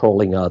by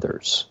controlling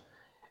others.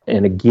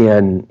 And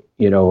again,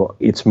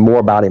 it's more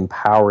about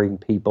empowering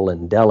people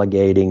and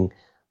delegating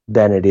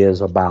than it is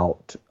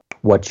about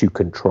what you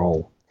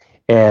control.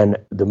 And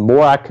the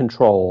more I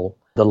control,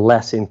 the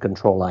less in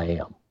control I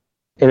am.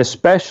 And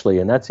especially,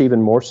 and that's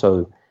even more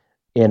so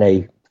in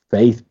a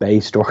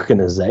faith-based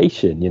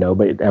organization,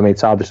 but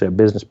it's obviously a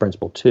business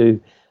principle too.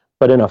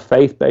 But in a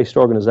faith-based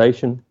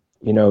organization,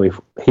 if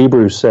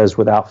Hebrews says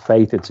without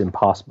faith, it's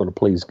impossible to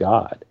please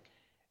God.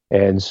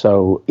 And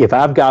so if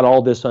I've got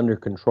all this under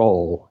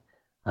control,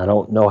 I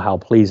don't know how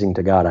pleasing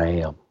to God I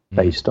am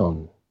based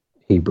on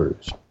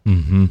Hebrews.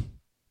 Mm-hmm.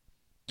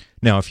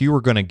 Now, if you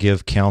were going to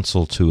give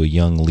counsel to a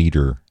young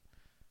leader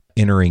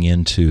entering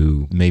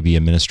into maybe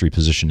a ministry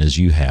position as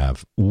you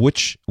have,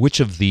 which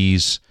of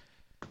these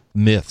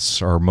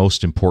myths are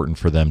most important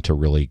for them to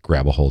really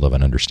grab a hold of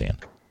and understand?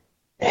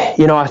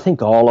 I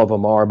think all of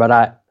them are, but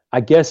I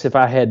guess if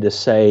I had to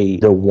say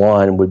the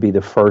one would be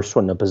the first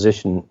one, the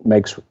position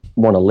makes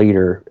one a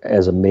leader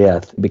as a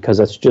myth, because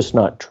that's just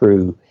not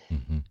true.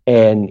 Mm-hmm.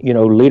 And,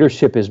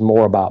 leadership is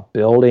more about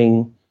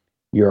building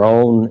your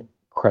own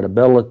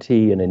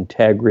credibility and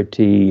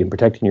integrity and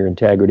protecting your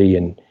integrity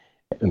and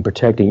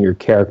protecting your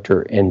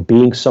character and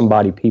being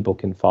somebody people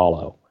can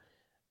follow.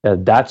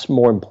 That's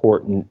more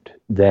important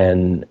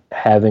than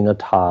having a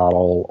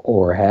title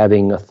or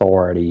having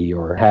authority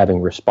or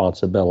having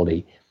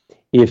responsibility.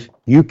 If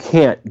you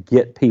can't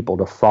get people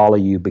to follow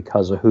you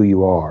because of who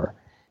you are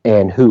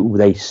and who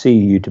they see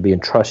you to be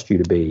and trust you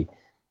to be,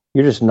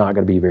 you're just not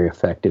going to be very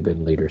effective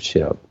in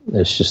leadership.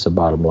 It's just the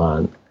bottom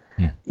line.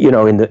 Yeah.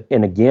 In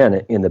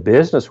the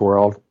business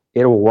world,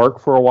 it'll work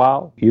for a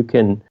while. You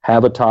can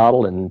have a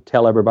title and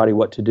tell everybody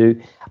what to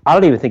do. I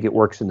don't even think it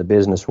works in the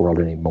business world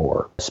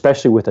anymore,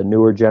 especially with a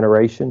newer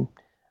generation.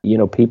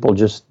 People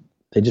just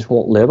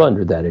won't live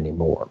under that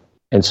anymore.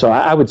 And so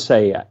I would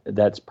say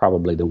that's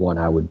probably the one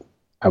I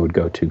would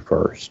go to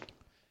first.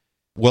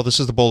 Well, this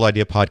is the Bold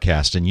Idea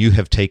Podcast, and you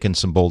have taken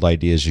some bold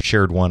ideas. You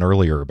shared one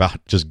earlier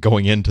about just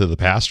going into the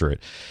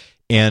pastorate.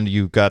 And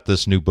you've got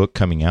this new book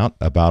coming out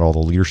about all the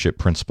leadership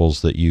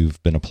principles that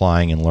you've been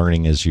applying and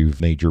learning as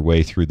you've made your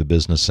way through the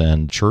business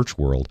and church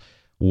world.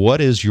 What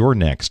is your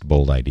next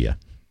bold idea?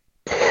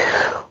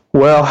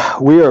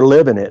 Well, we are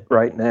living it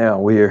right now.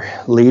 We are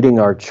leading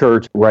our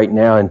church right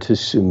now into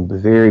some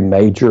very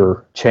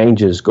major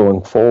changes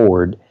going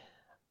forward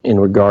in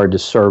regard to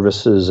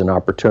services and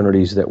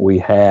opportunities that we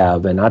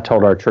have. And I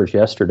told our church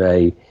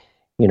yesterday,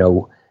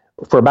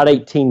 for about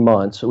 18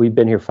 months, we've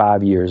been here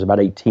 5 years,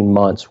 about 18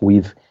 months,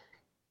 we've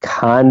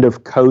kind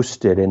of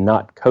coasted, and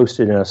not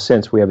coasted in a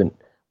sense we haven't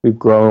We've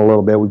grown a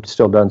little bit. We've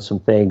still done some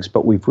things,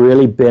 but we've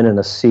really been in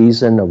a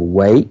season of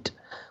wait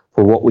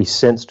for what we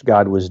sensed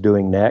God was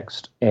doing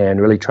next, and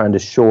really trying to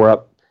shore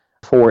up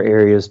 4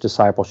 areas: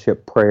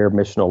 discipleship, prayer,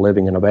 missional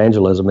living, and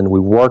evangelism. And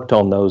we've worked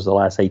on those the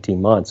last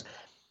 18 months.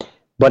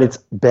 But it's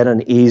been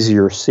an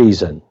easier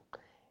season.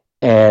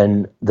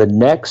 And the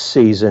next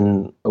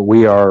season,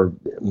 we are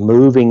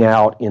moving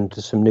out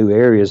into some new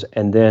areas.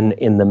 And then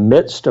in the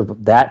midst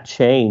of that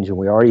change, and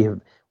we've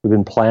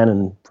been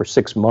planning for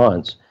 6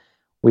 months,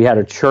 we had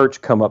a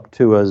church come up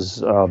to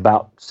us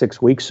about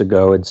 6 weeks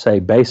ago and say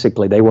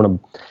basically they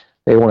want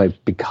to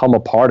become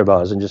a part of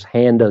us and just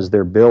hand us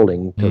their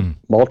building to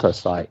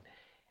multi-site.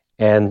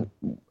 And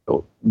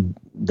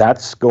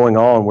that's going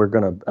on. We're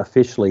going to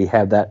officially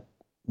have that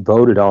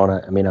voted on.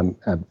 I mean,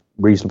 I'm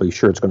reasonably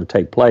sure it's going to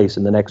take place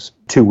in the next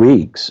 2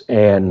 weeks.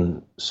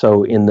 And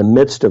so in the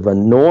midst of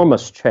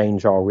enormous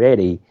change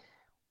already,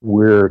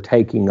 we're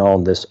taking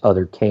on this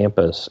other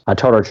campus. I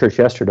told our church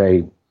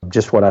yesterday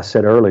just what I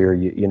said earlier,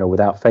 you know,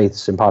 without faith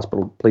it's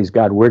impossible to please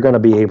God. We're going to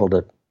be able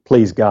to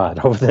please God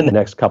over the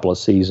next couple of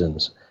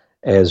seasons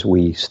as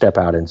we step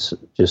out in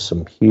just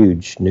some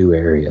huge new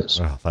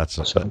areas. Well, that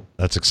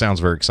sounds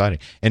very exciting.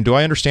 And do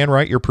I understand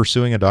right, you're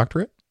pursuing a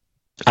doctorate?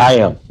 I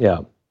am,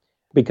 yeah,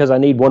 because I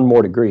need one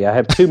more degree. I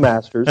have 2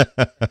 masters,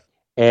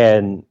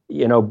 and,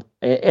 you know,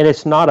 and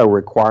it's not a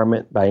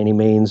requirement by any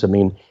means. I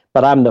mean,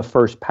 but I'm the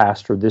first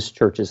pastor this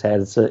church has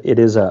had. It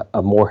is a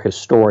more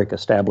historic,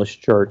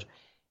 established church.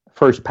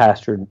 First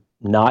pastor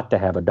not to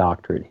have a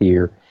doctorate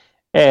here.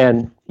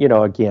 And, you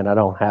know, again, I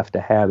don't have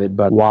to have it,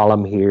 but while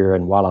I'm here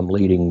and while I'm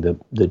leading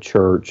the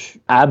church,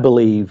 I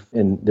believe,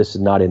 and this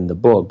is not in the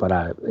book, but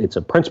it's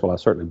a principle I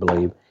certainly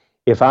believe,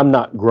 if I'm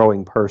not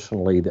growing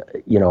personally,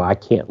 you know, I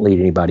can't lead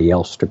anybody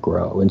else to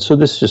grow. And so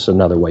this is just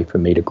another way for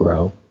me to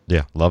grow.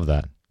 Yeah, love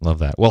that. Love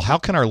that. Well, how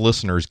can our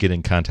listeners get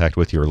in contact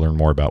with you or learn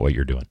more about what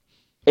you're doing?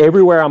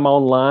 Everywhere I'm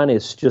online,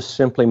 it's just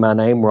simply my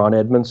name, Ron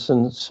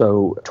Edmondson.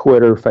 So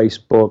Twitter,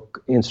 Facebook,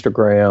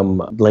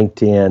 Instagram,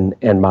 LinkedIn,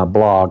 and my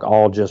blog,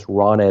 all just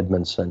Ron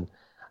Edmondson.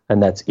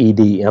 And that's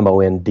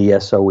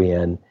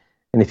EDMONDSON.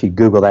 And if you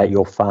Google that,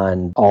 you'll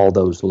find all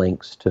those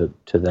links to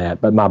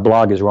that. But my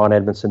blog is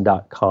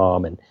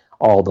ronedmondson.com, and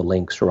all the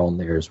links are on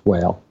there as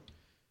well.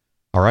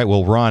 All right.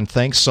 Well, Ron,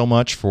 thanks so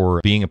much for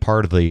being a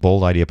part of the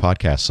Bold Idea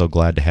podcast. So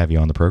glad to have you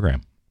on the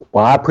program.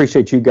 Well, I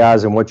appreciate you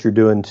guys and what you're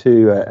doing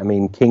too. I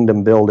mean,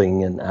 kingdom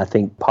building, and I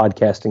think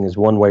podcasting is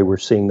one way we're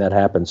seeing that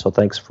happen. So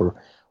thanks for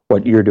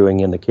what you're doing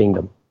in the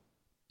kingdom.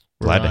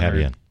 Glad to have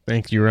you in.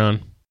 Thank you,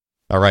 Ron.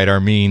 All right,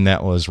 Armin,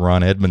 that was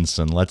Ron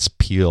Edmondson. Let's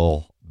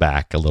peel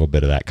back a little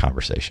bit of that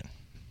conversation.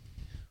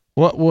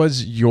 What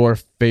was your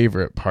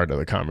favorite part of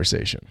the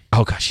conversation?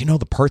 Oh, gosh, you know,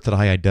 the part that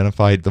I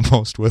identified the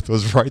most with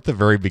was right at the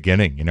very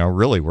beginning, you know,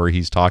 really where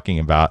he's talking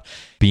about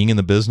being in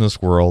the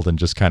business world and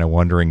just kind of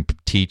wondering,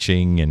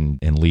 teaching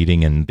and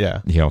leading and,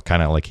 you know,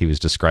 kind of like he was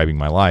describing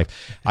my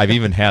life. I've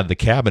even had the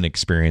cabin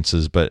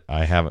experiences, but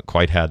I haven't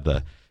quite had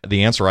the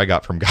answer I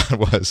got from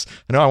God was,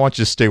 no, I want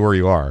you to stay where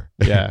you are,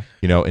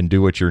 you know, and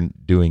do what you're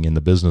doing in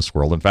the business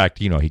world. In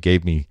fact, you know, he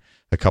gave me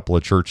a couple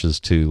of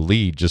churches to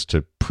lead just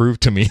to prove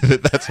to me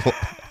that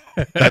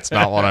that's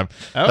not what I'm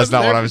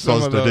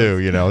supposed to do,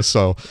 you know.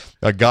 So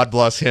God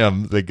bless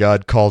him that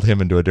God called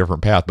him into a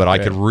different path, but I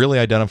could really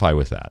identify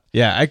with that.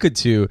 Yeah, I could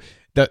too.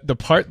 The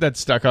part that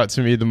stuck out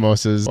to me the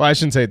most is, well, I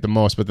shouldn't say it the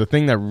most, but the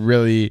thing that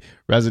really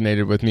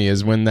resonated with me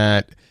is when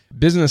that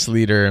business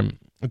leader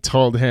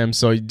told him,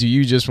 so do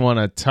you just want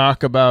to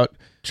talk about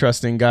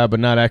trusting God but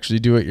not actually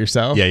do it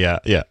yourself? Yeah.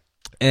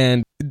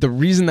 And the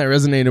reason that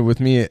resonated with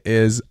me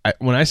is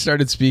when I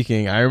started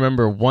speaking, I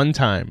remember one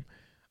time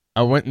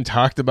I went and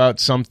talked about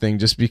something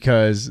just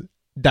because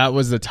that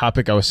was the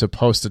topic I was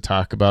supposed to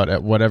talk about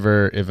at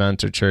whatever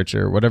event or church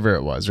or whatever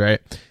it was, right?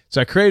 So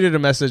I created a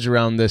message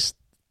around this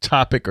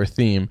topic or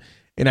theme,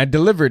 and I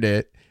delivered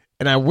it,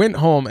 and I went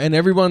home, and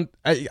everyone,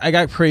 I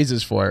got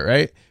praises for it,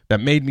 right? That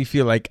made me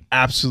feel like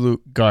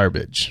absolute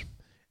garbage.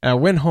 And I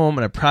went home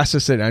and I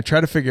processed it, and I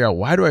tried to figure out,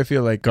 why do I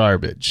feel like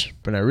garbage?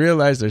 But I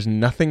realized there's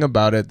nothing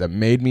about it that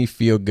made me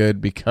feel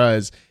good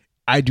because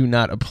I do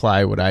not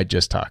apply what I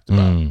just talked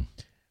about.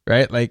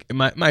 Right? Like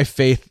my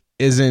faith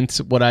isn't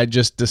what I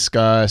just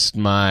discussed,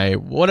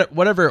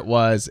 whatever it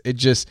was, it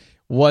just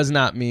was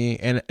not me.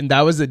 And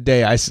that was the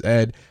day I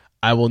said,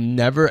 I will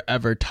never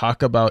ever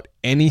talk about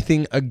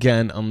anything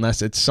again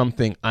unless it's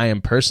something I am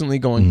personally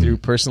going through,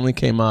 personally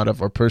came out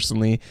of, or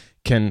personally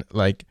can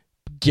like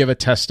give a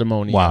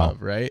testimony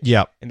of, right?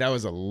 Yeah. And that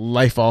was a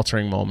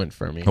life-altering moment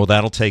for me. Well,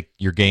 that'll take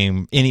your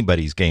game,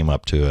 anybody's game,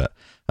 up to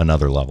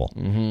another level.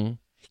 Mm-hmm.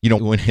 You know,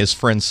 when his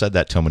friend said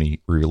that to him and he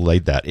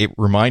relayed that, it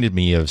reminded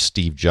me of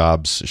Steve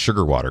Jobs'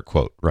 sugar water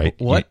quote, right?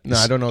 What? No,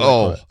 I don't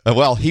know.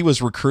 Well, he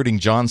was recruiting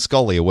John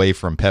Scully away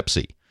from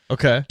Pepsi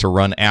to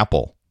run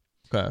Apple.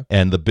 Okay.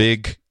 And the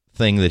big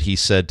thing that he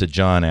said to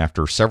John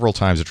after several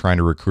times of trying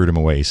to recruit him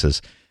away, he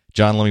says,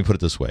 John, let me put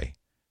it this way.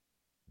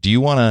 Do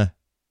you want to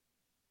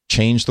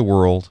change the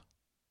world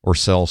or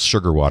sell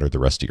sugar water the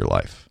rest of your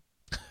life?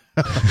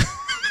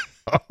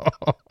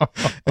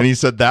 And he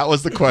said that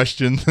was the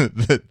question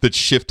that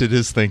shifted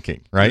his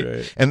thinking,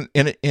 right?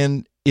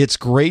 And it's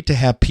great to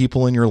have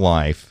people in your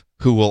life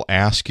who will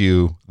ask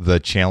you the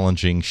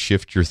challenging,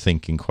 shift your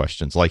thinking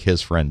questions like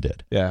his friend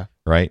did. Yeah.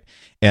 Right?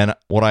 And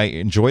what I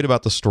enjoyed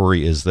about the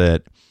story is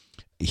that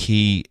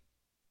he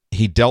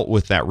dealt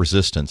with that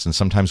resistance, and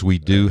sometimes we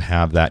do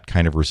have that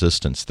kind of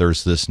resistance.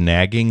 There's this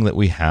nagging that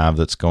we have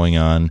that's going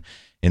on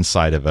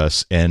inside of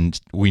us, and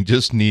we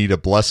just need a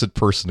blessed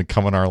person to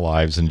come in our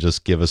lives and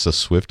just give us a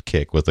swift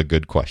kick with a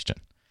good question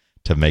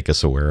to make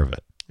us aware of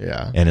it.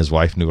 Yeah. And his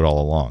wife knew it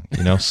all along,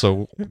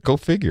 so go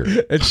figure.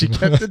 And she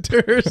kept it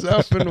to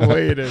herself and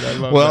waited. I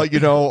love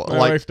that. My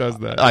wife does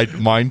that.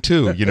 Mine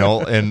too,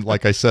 and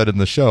like I said in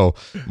the show,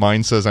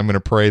 mine says, I'm going to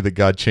pray that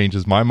God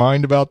changes my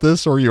mind about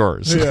this or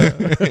yours. Yeah.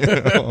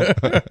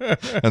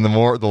 And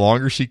the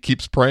longer she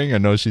keeps praying, I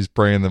know she's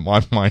praying that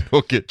my mind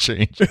will get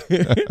changed.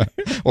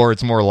 Or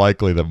it's more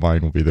likely that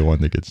mine will be the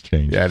one that gets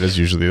changed. Yeah, it is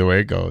usually the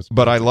way it goes.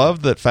 But I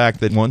love the fact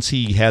that once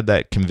he had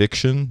that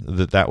conviction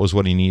that was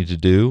what he needed to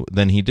do,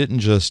 then he didn't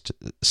just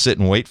sit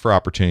and wait for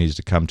opportunities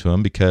to come to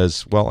him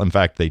because, well, in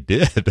fact, they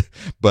did.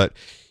 But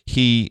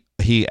he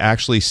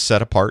actually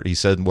set apart. He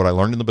said, what I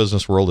learned in the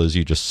business world is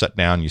you just sit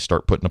down, you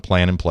start putting a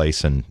plan in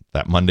place, and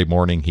that Monday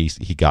morning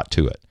he got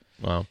to it.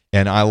 Wow.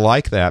 And I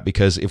like that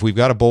because if we've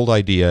got a bold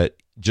idea,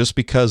 just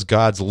because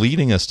God's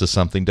leading us to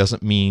something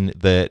doesn't mean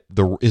that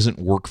there isn't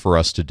work for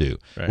us to do.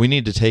 Right. We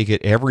need to take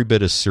it every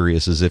bit as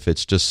serious as if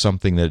it's just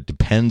something that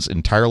depends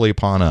entirely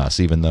upon us,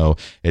 even though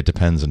it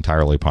depends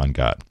entirely upon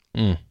God.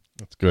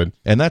 That's good.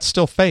 And that's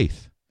still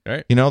faith.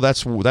 Right.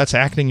 That's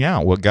acting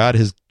out what God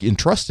has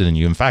entrusted in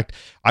you. In fact,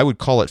 I would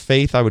call it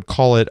faith. I would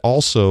call it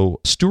also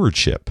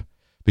stewardship,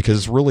 because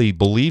it's really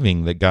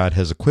believing that God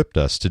has equipped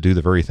us to do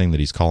the very thing that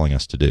he's calling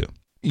us to do.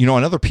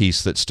 Another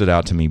piece that stood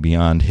out to me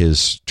beyond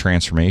his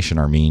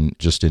transformation,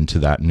 just into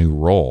that new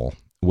role,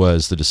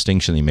 was the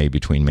distinction he made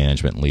between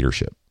management and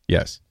leadership.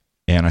 Yes.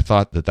 And I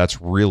thought that that's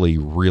really,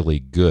 really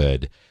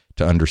good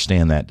to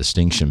understand that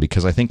distinction,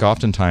 because I think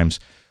oftentimes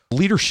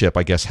leadership,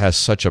 I guess, has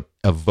such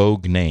a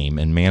vogue name,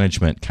 and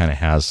management kind of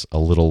has a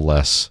little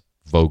less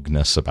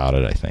vogueness about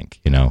it, I think.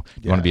 You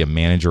want to be a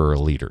manager or a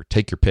leader.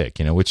 Take your pick.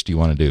 Which do you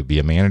want to do? Be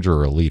a manager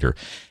or a leader?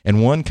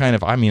 And one kind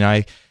of, I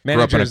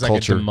grew up in a is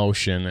culture. like a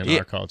demotion in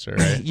our culture,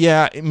 right?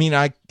 Yeah.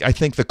 I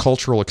think the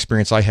cultural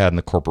experience I had in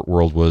the corporate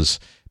world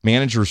was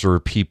managers are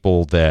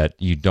people that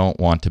you don't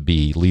want to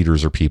be.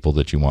 Leaders are people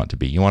that you want to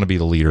be. You want to be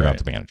the leader, right, not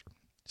the manager.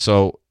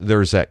 So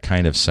there's that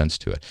kind of sense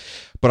to it.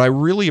 But I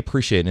really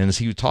appreciate, and as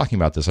he was talking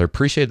about this, I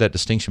appreciate that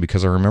distinction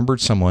because I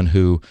remembered someone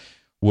who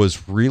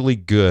was really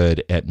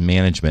good at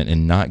management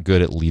and not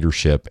good at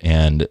leadership.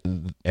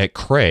 And at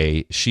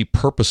Cray, she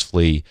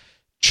purposefully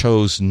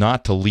chose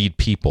not to lead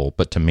people,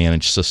 but to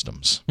manage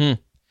systems.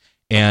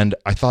 And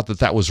I thought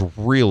that was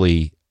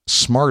really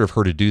smart of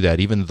her to do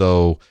that, even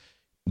though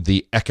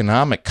the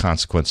economic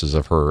consequences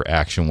of her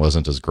action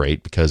wasn't as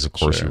great because, of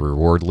course, Sure, you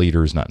reward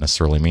leaders, not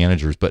necessarily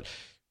managers. But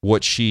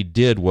what she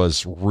did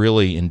was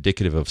really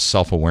indicative of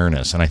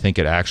self-awareness, and I think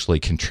it actually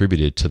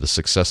contributed to the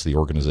success of the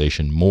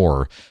organization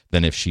more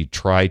than if she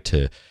tried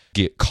to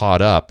get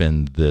caught up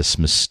in this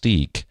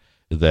mystique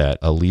that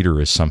a leader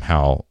is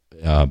somehow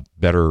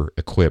better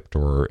equipped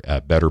or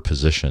better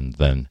positioned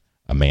than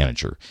a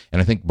manager.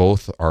 And I think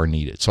both are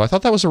needed. So I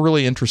thought that was a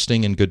really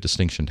interesting and good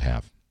distinction to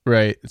have.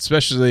 Right.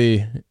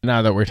 Especially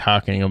now that we're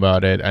talking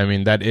about it. I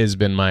mean, that has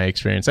been my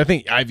experience. I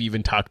think I've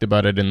even talked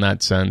about it in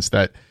that sense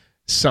that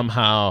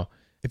somehow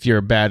if you're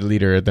a bad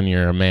leader, then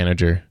you're a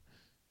manager.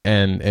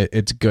 And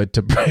it's good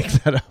to break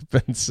that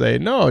up and say,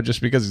 no, just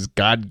because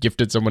God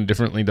gifted someone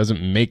differently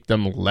doesn't make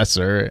them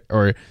lesser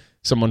or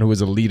someone who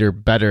is a leader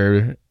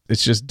better.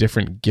 It's just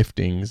different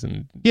giftings.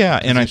 And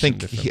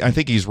I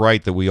think he's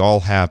right that we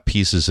all have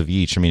pieces of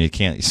each. I mean, you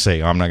can't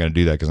say, I'm not going to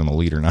do that because I'm a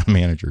leader, not a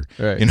manager.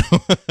 Right.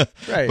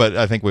 Right. But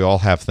I think we all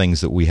have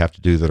things that we have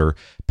to do that are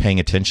paying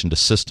attention to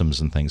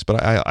systems and things.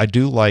 But I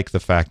do like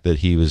the fact that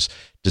he was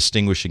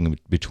distinguishing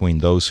between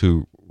those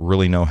who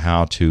really know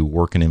how to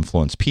work and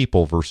influence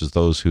people versus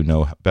those who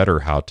know better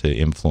how to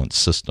influence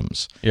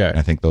systems. Yeah. And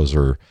I think those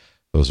are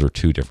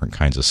two different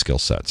kinds of skill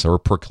sets, or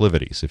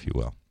proclivities, if you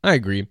will. I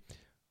agree.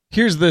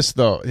 Here's this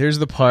though. Here's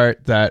the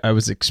part that I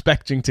was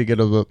expecting to get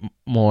a little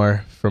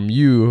more from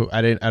you.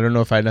 I don't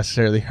know if I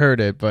necessarily heard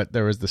it, but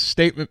there was the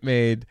statement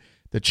made,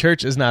 the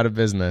church is not a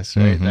business,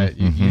 right? That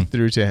you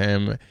threw to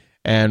him,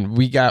 and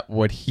we got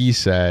what he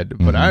said.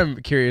 But I'm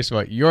curious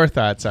what your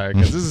thoughts are,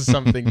 because this is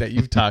something that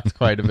you've talked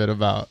quite a bit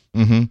about.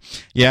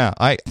 Yeah,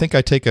 I think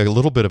I take a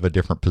little bit of a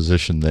different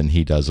position than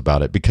he does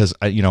about it, because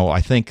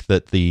I think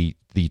that the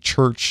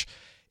church.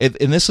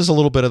 And this is a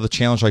little bit of the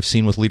challenge I've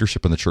seen with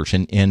leadership in the church.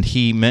 And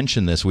he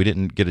mentioned this. We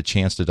didn't get a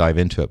chance to dive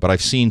into it. But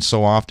I've seen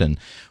so often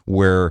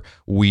where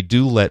we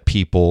do let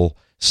people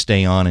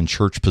stay on in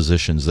church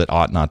positions that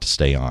ought not to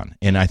stay on.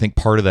 And I think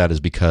part of that is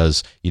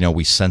because,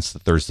 we sense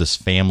that there's this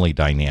family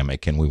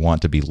dynamic and we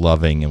want to be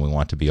loving and we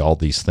want to be all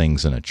these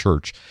things in a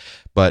church.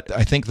 But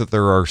I think that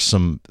there are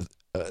some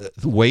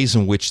ways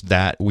in which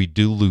that we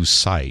do lose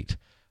sight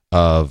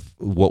of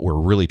what we're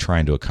really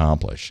trying to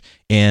accomplish.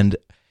 And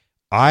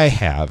I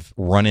have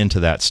run into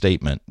that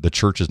statement, the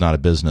church is not a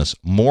business,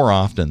 more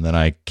often than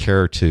I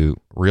care to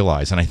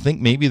realize. And I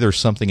think maybe there's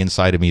something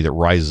inside of me that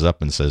rises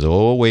up and says,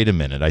 oh, wait a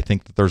minute. I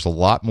think that there's a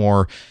lot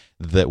more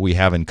that we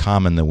have in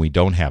common than we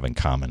don't have in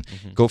common.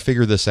 Go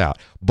figure this out.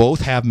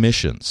 Both have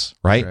missions,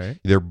 right?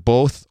 They're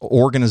both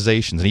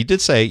organizations. And he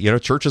did say,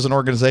 church is an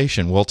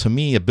organization. Well, to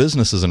me, a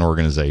business is an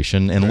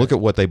organization, and look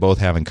at what they both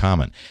have in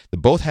common. They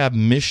both have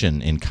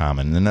mission in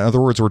common. In other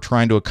words, we're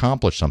trying to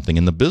accomplish something.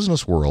 In the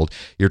business world,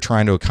 you're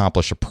trying to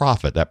accomplish a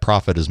profit. That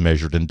profit is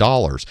measured in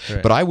dollars.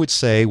 But I would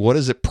say, what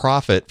does it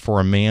profit for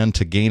a man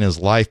to gain his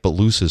life but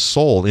lose his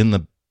soul? In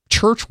the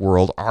church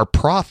world, our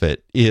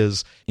profit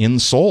is in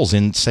souls,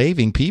 in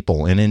saving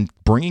people, and in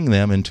bringing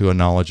them into a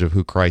knowledge of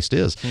who Christ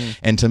is.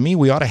 And to me,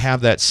 we ought to have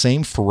that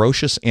same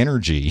ferocious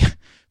energy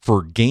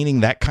for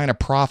gaining that kind of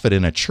profit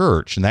in a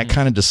church and that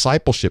kind of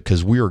discipleship,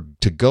 because we are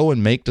to go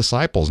and make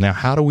disciples. Now,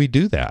 how do we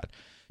do that?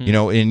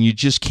 And you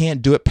just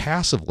can't do it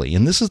passively.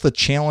 And this is the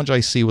challenge I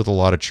see with a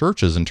lot of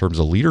churches in terms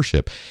of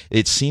leadership.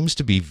 It seems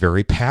to be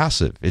very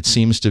passive. It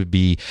seems to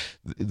be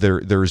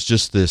there's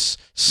just this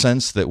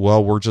sense that,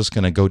 well, we're just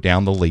going to go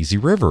down the lazy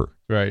river.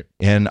 Right.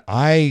 And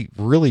I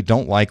really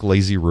don't like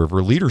lazy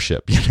river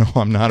leadership.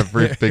 I'm not a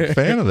very big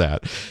fan of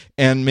that.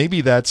 And maybe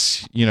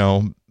that's,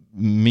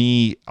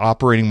 me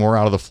operating more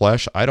out of the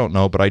flesh, I don't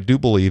know, but I do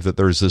believe that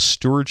there's this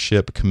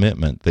stewardship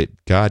commitment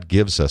that God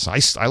gives us.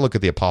 I look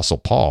at the Apostle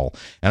Paul,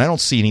 and I don't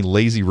see any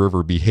lazy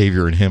river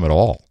behavior in him at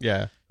all.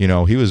 Yeah.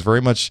 He was very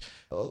much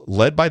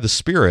led by the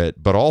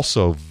Spirit, but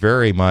also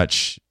very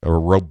much a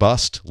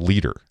robust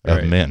leader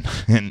of men.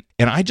 And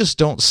I just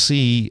don't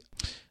see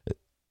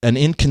an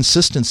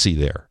inconsistency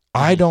there.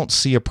 I don't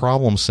see a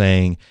problem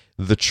saying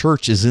the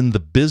church is in the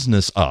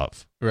business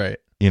of. Right.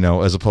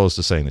 As opposed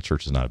to saying the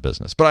church is not a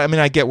business. But I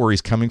mean, I get where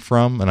he's coming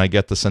from, and I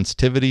get the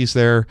sensitivities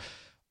there.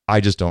 I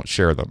just don't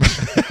share them.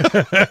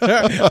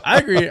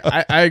 I agree.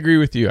 I agree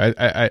with you.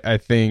 I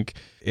think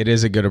it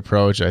is a good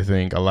approach. I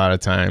think a lot of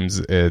times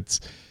it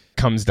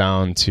comes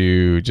down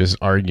to just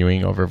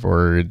arguing over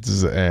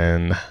words,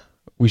 and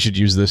we should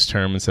use this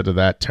term instead of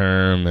that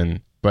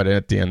term. But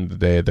at the end of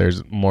the day,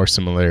 there's more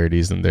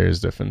similarities than there's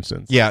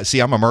differences. Yeah, see,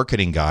 I'm a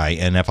marketing guy,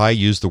 and if I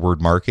use the word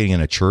marketing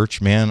in a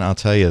church, man, I'll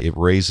tell you, it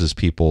raises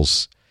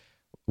people's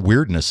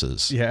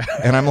weirdnesses. Yeah.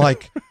 And I'm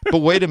like,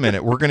 but wait a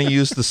minute, we're going to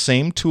use the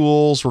same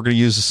tools, we're going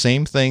to use the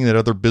same thing that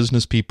other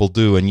business people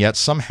do, and yet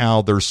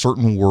somehow there's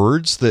certain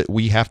words that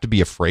we have to be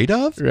afraid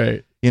of?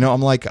 Right.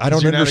 I'm like, I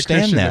don't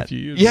understand that.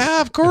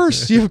 Yeah, of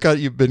course. You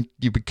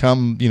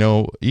become,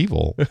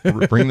 evil.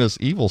 Bring this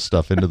evil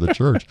stuff into the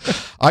church.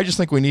 I just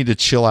think we need to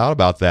chill out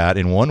about that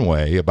in one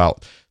way,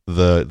 about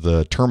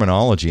the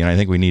terminology, and I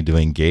think we need to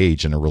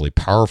engage in a really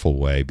powerful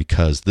way,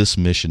 because this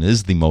mission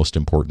is the most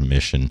important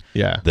mission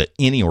that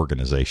any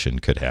organization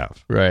could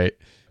have. Right.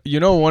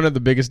 One of the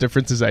biggest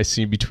differences I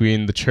see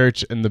between the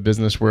church and the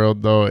business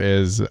world, though,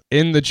 is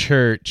in the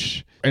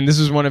church, and this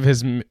is one of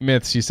his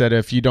myths. He said,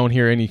 if you don't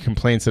hear any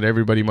complaints, that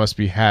everybody must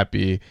be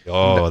happy.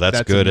 Oh,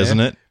 that's good, isn't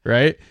it?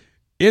 Right?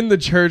 In the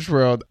church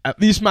world,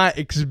 at least my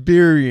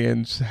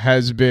experience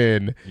has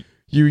been,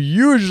 you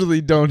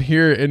usually don't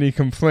hear any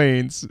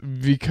complaints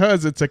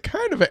because it's a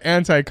kind of an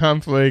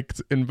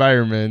anti-conflict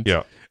environment.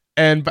 Yeah.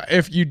 And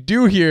if you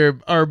do hear,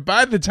 or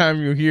by the time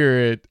you hear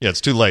it,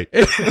 it's too late.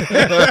 It's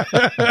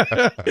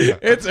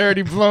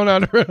already blown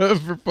out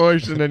of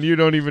proportion, and you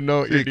don't even know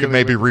what you could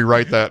maybe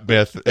rewrite that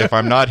myth. If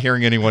I'm not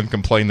hearing anyone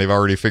complain, they've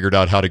already figured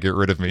out how to get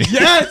rid of me.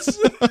 Yes.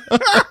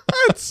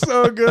 That's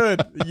so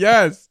good.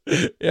 Yes.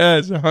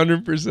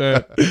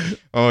 100%.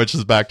 Oh, it's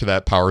just back to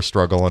that power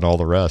struggle and all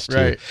the rest.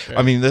 Right.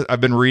 I mean,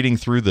 I've been reading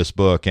through this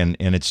book, and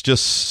it's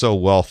just so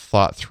well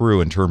thought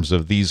through in terms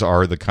of these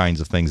are the kinds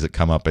of things that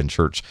come up in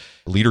church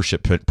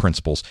leadership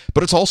principles,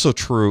 but it's also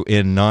true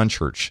in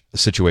non-church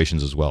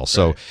situations as well.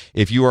 So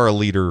if you are a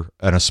leader,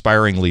 an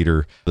aspiring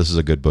leader, this is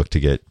a good book to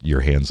get your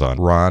hands on.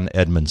 Ron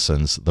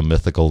Edmondson's The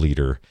Mythical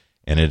Leader,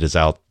 and it is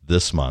out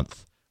this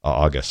month,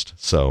 August.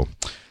 So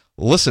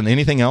listen,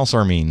 anything else,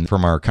 Armin,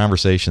 from our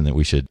conversation that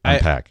we should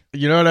unpack?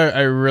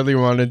 I really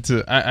wanted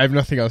to, I have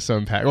nothing else to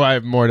unpack. Well, I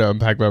have more to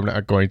unpack, but I'm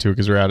not going to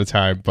because we're out of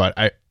time. But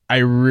I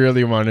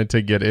really wanted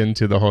to get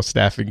into the whole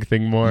staffing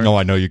thing more. No,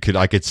 I know you could.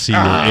 I could see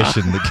your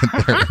itching to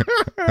get there.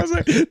 I was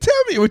like,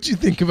 tell me what you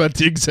think about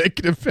the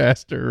executive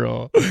pastor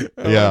role. I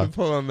want to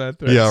pull on that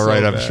thread. Yeah,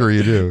 right. I'm sure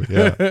you do.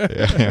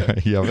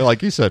 Yeah.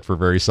 Like you said, for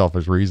very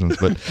selfish reasons.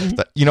 But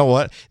you know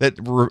what? That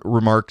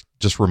remark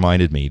just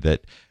reminded me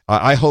that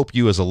I hope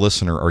you as a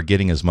listener are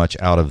getting as much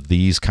out of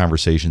these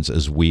conversations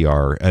as we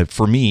are.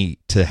 For me,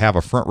 to have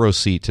a front row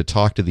seat to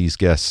talk to these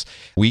guests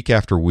week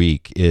after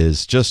week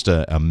is just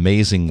an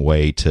amazing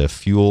way to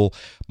fuel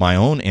my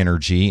own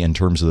energy in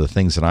terms of the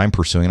things that I'm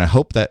pursuing. And I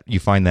hope that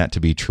you find that to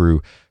be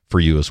true for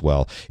you as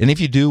well. And if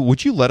you do,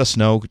 would you let us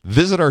know?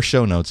 Visit our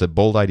show notes at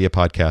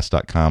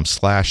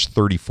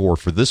boldideapodcast.com/34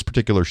 for this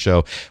particular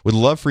show. We'd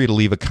love for you to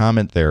leave a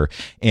comment there.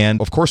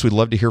 And of course, we'd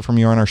love to hear from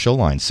you on our show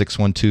line,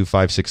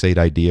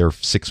 612-568-IDEA or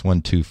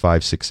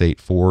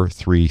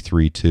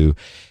 612-568-4332.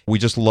 We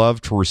just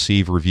love to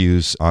receive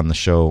reviews on the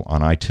show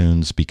on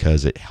iTunes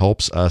because it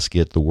helps us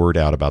get the word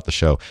out about the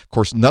show. Of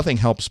course, nothing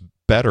helps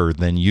better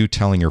than you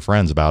telling your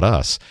friends about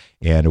us,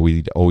 and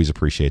we'd always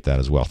appreciate that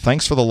as well.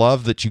 Thanks for the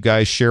love that you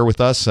guys share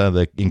with us,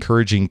 the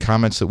encouraging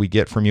comments that we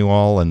get from you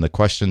all, and the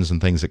questions and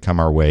things that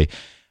come our way.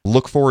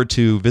 Look forward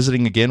to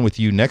visiting again with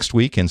you next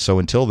week, and so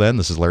until then,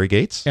 this is Larry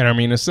Gates and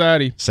Armin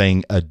Asadi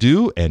saying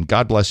adieu, and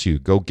God bless you.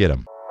 Go get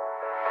 'em.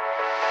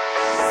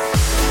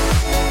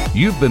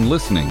 You've been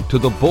listening to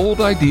the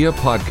Bold Idea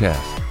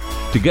Podcast.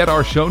 To get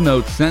our show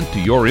notes sent to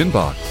your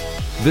inbox,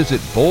 visit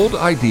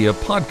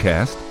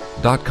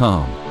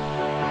boldideapodcast.com.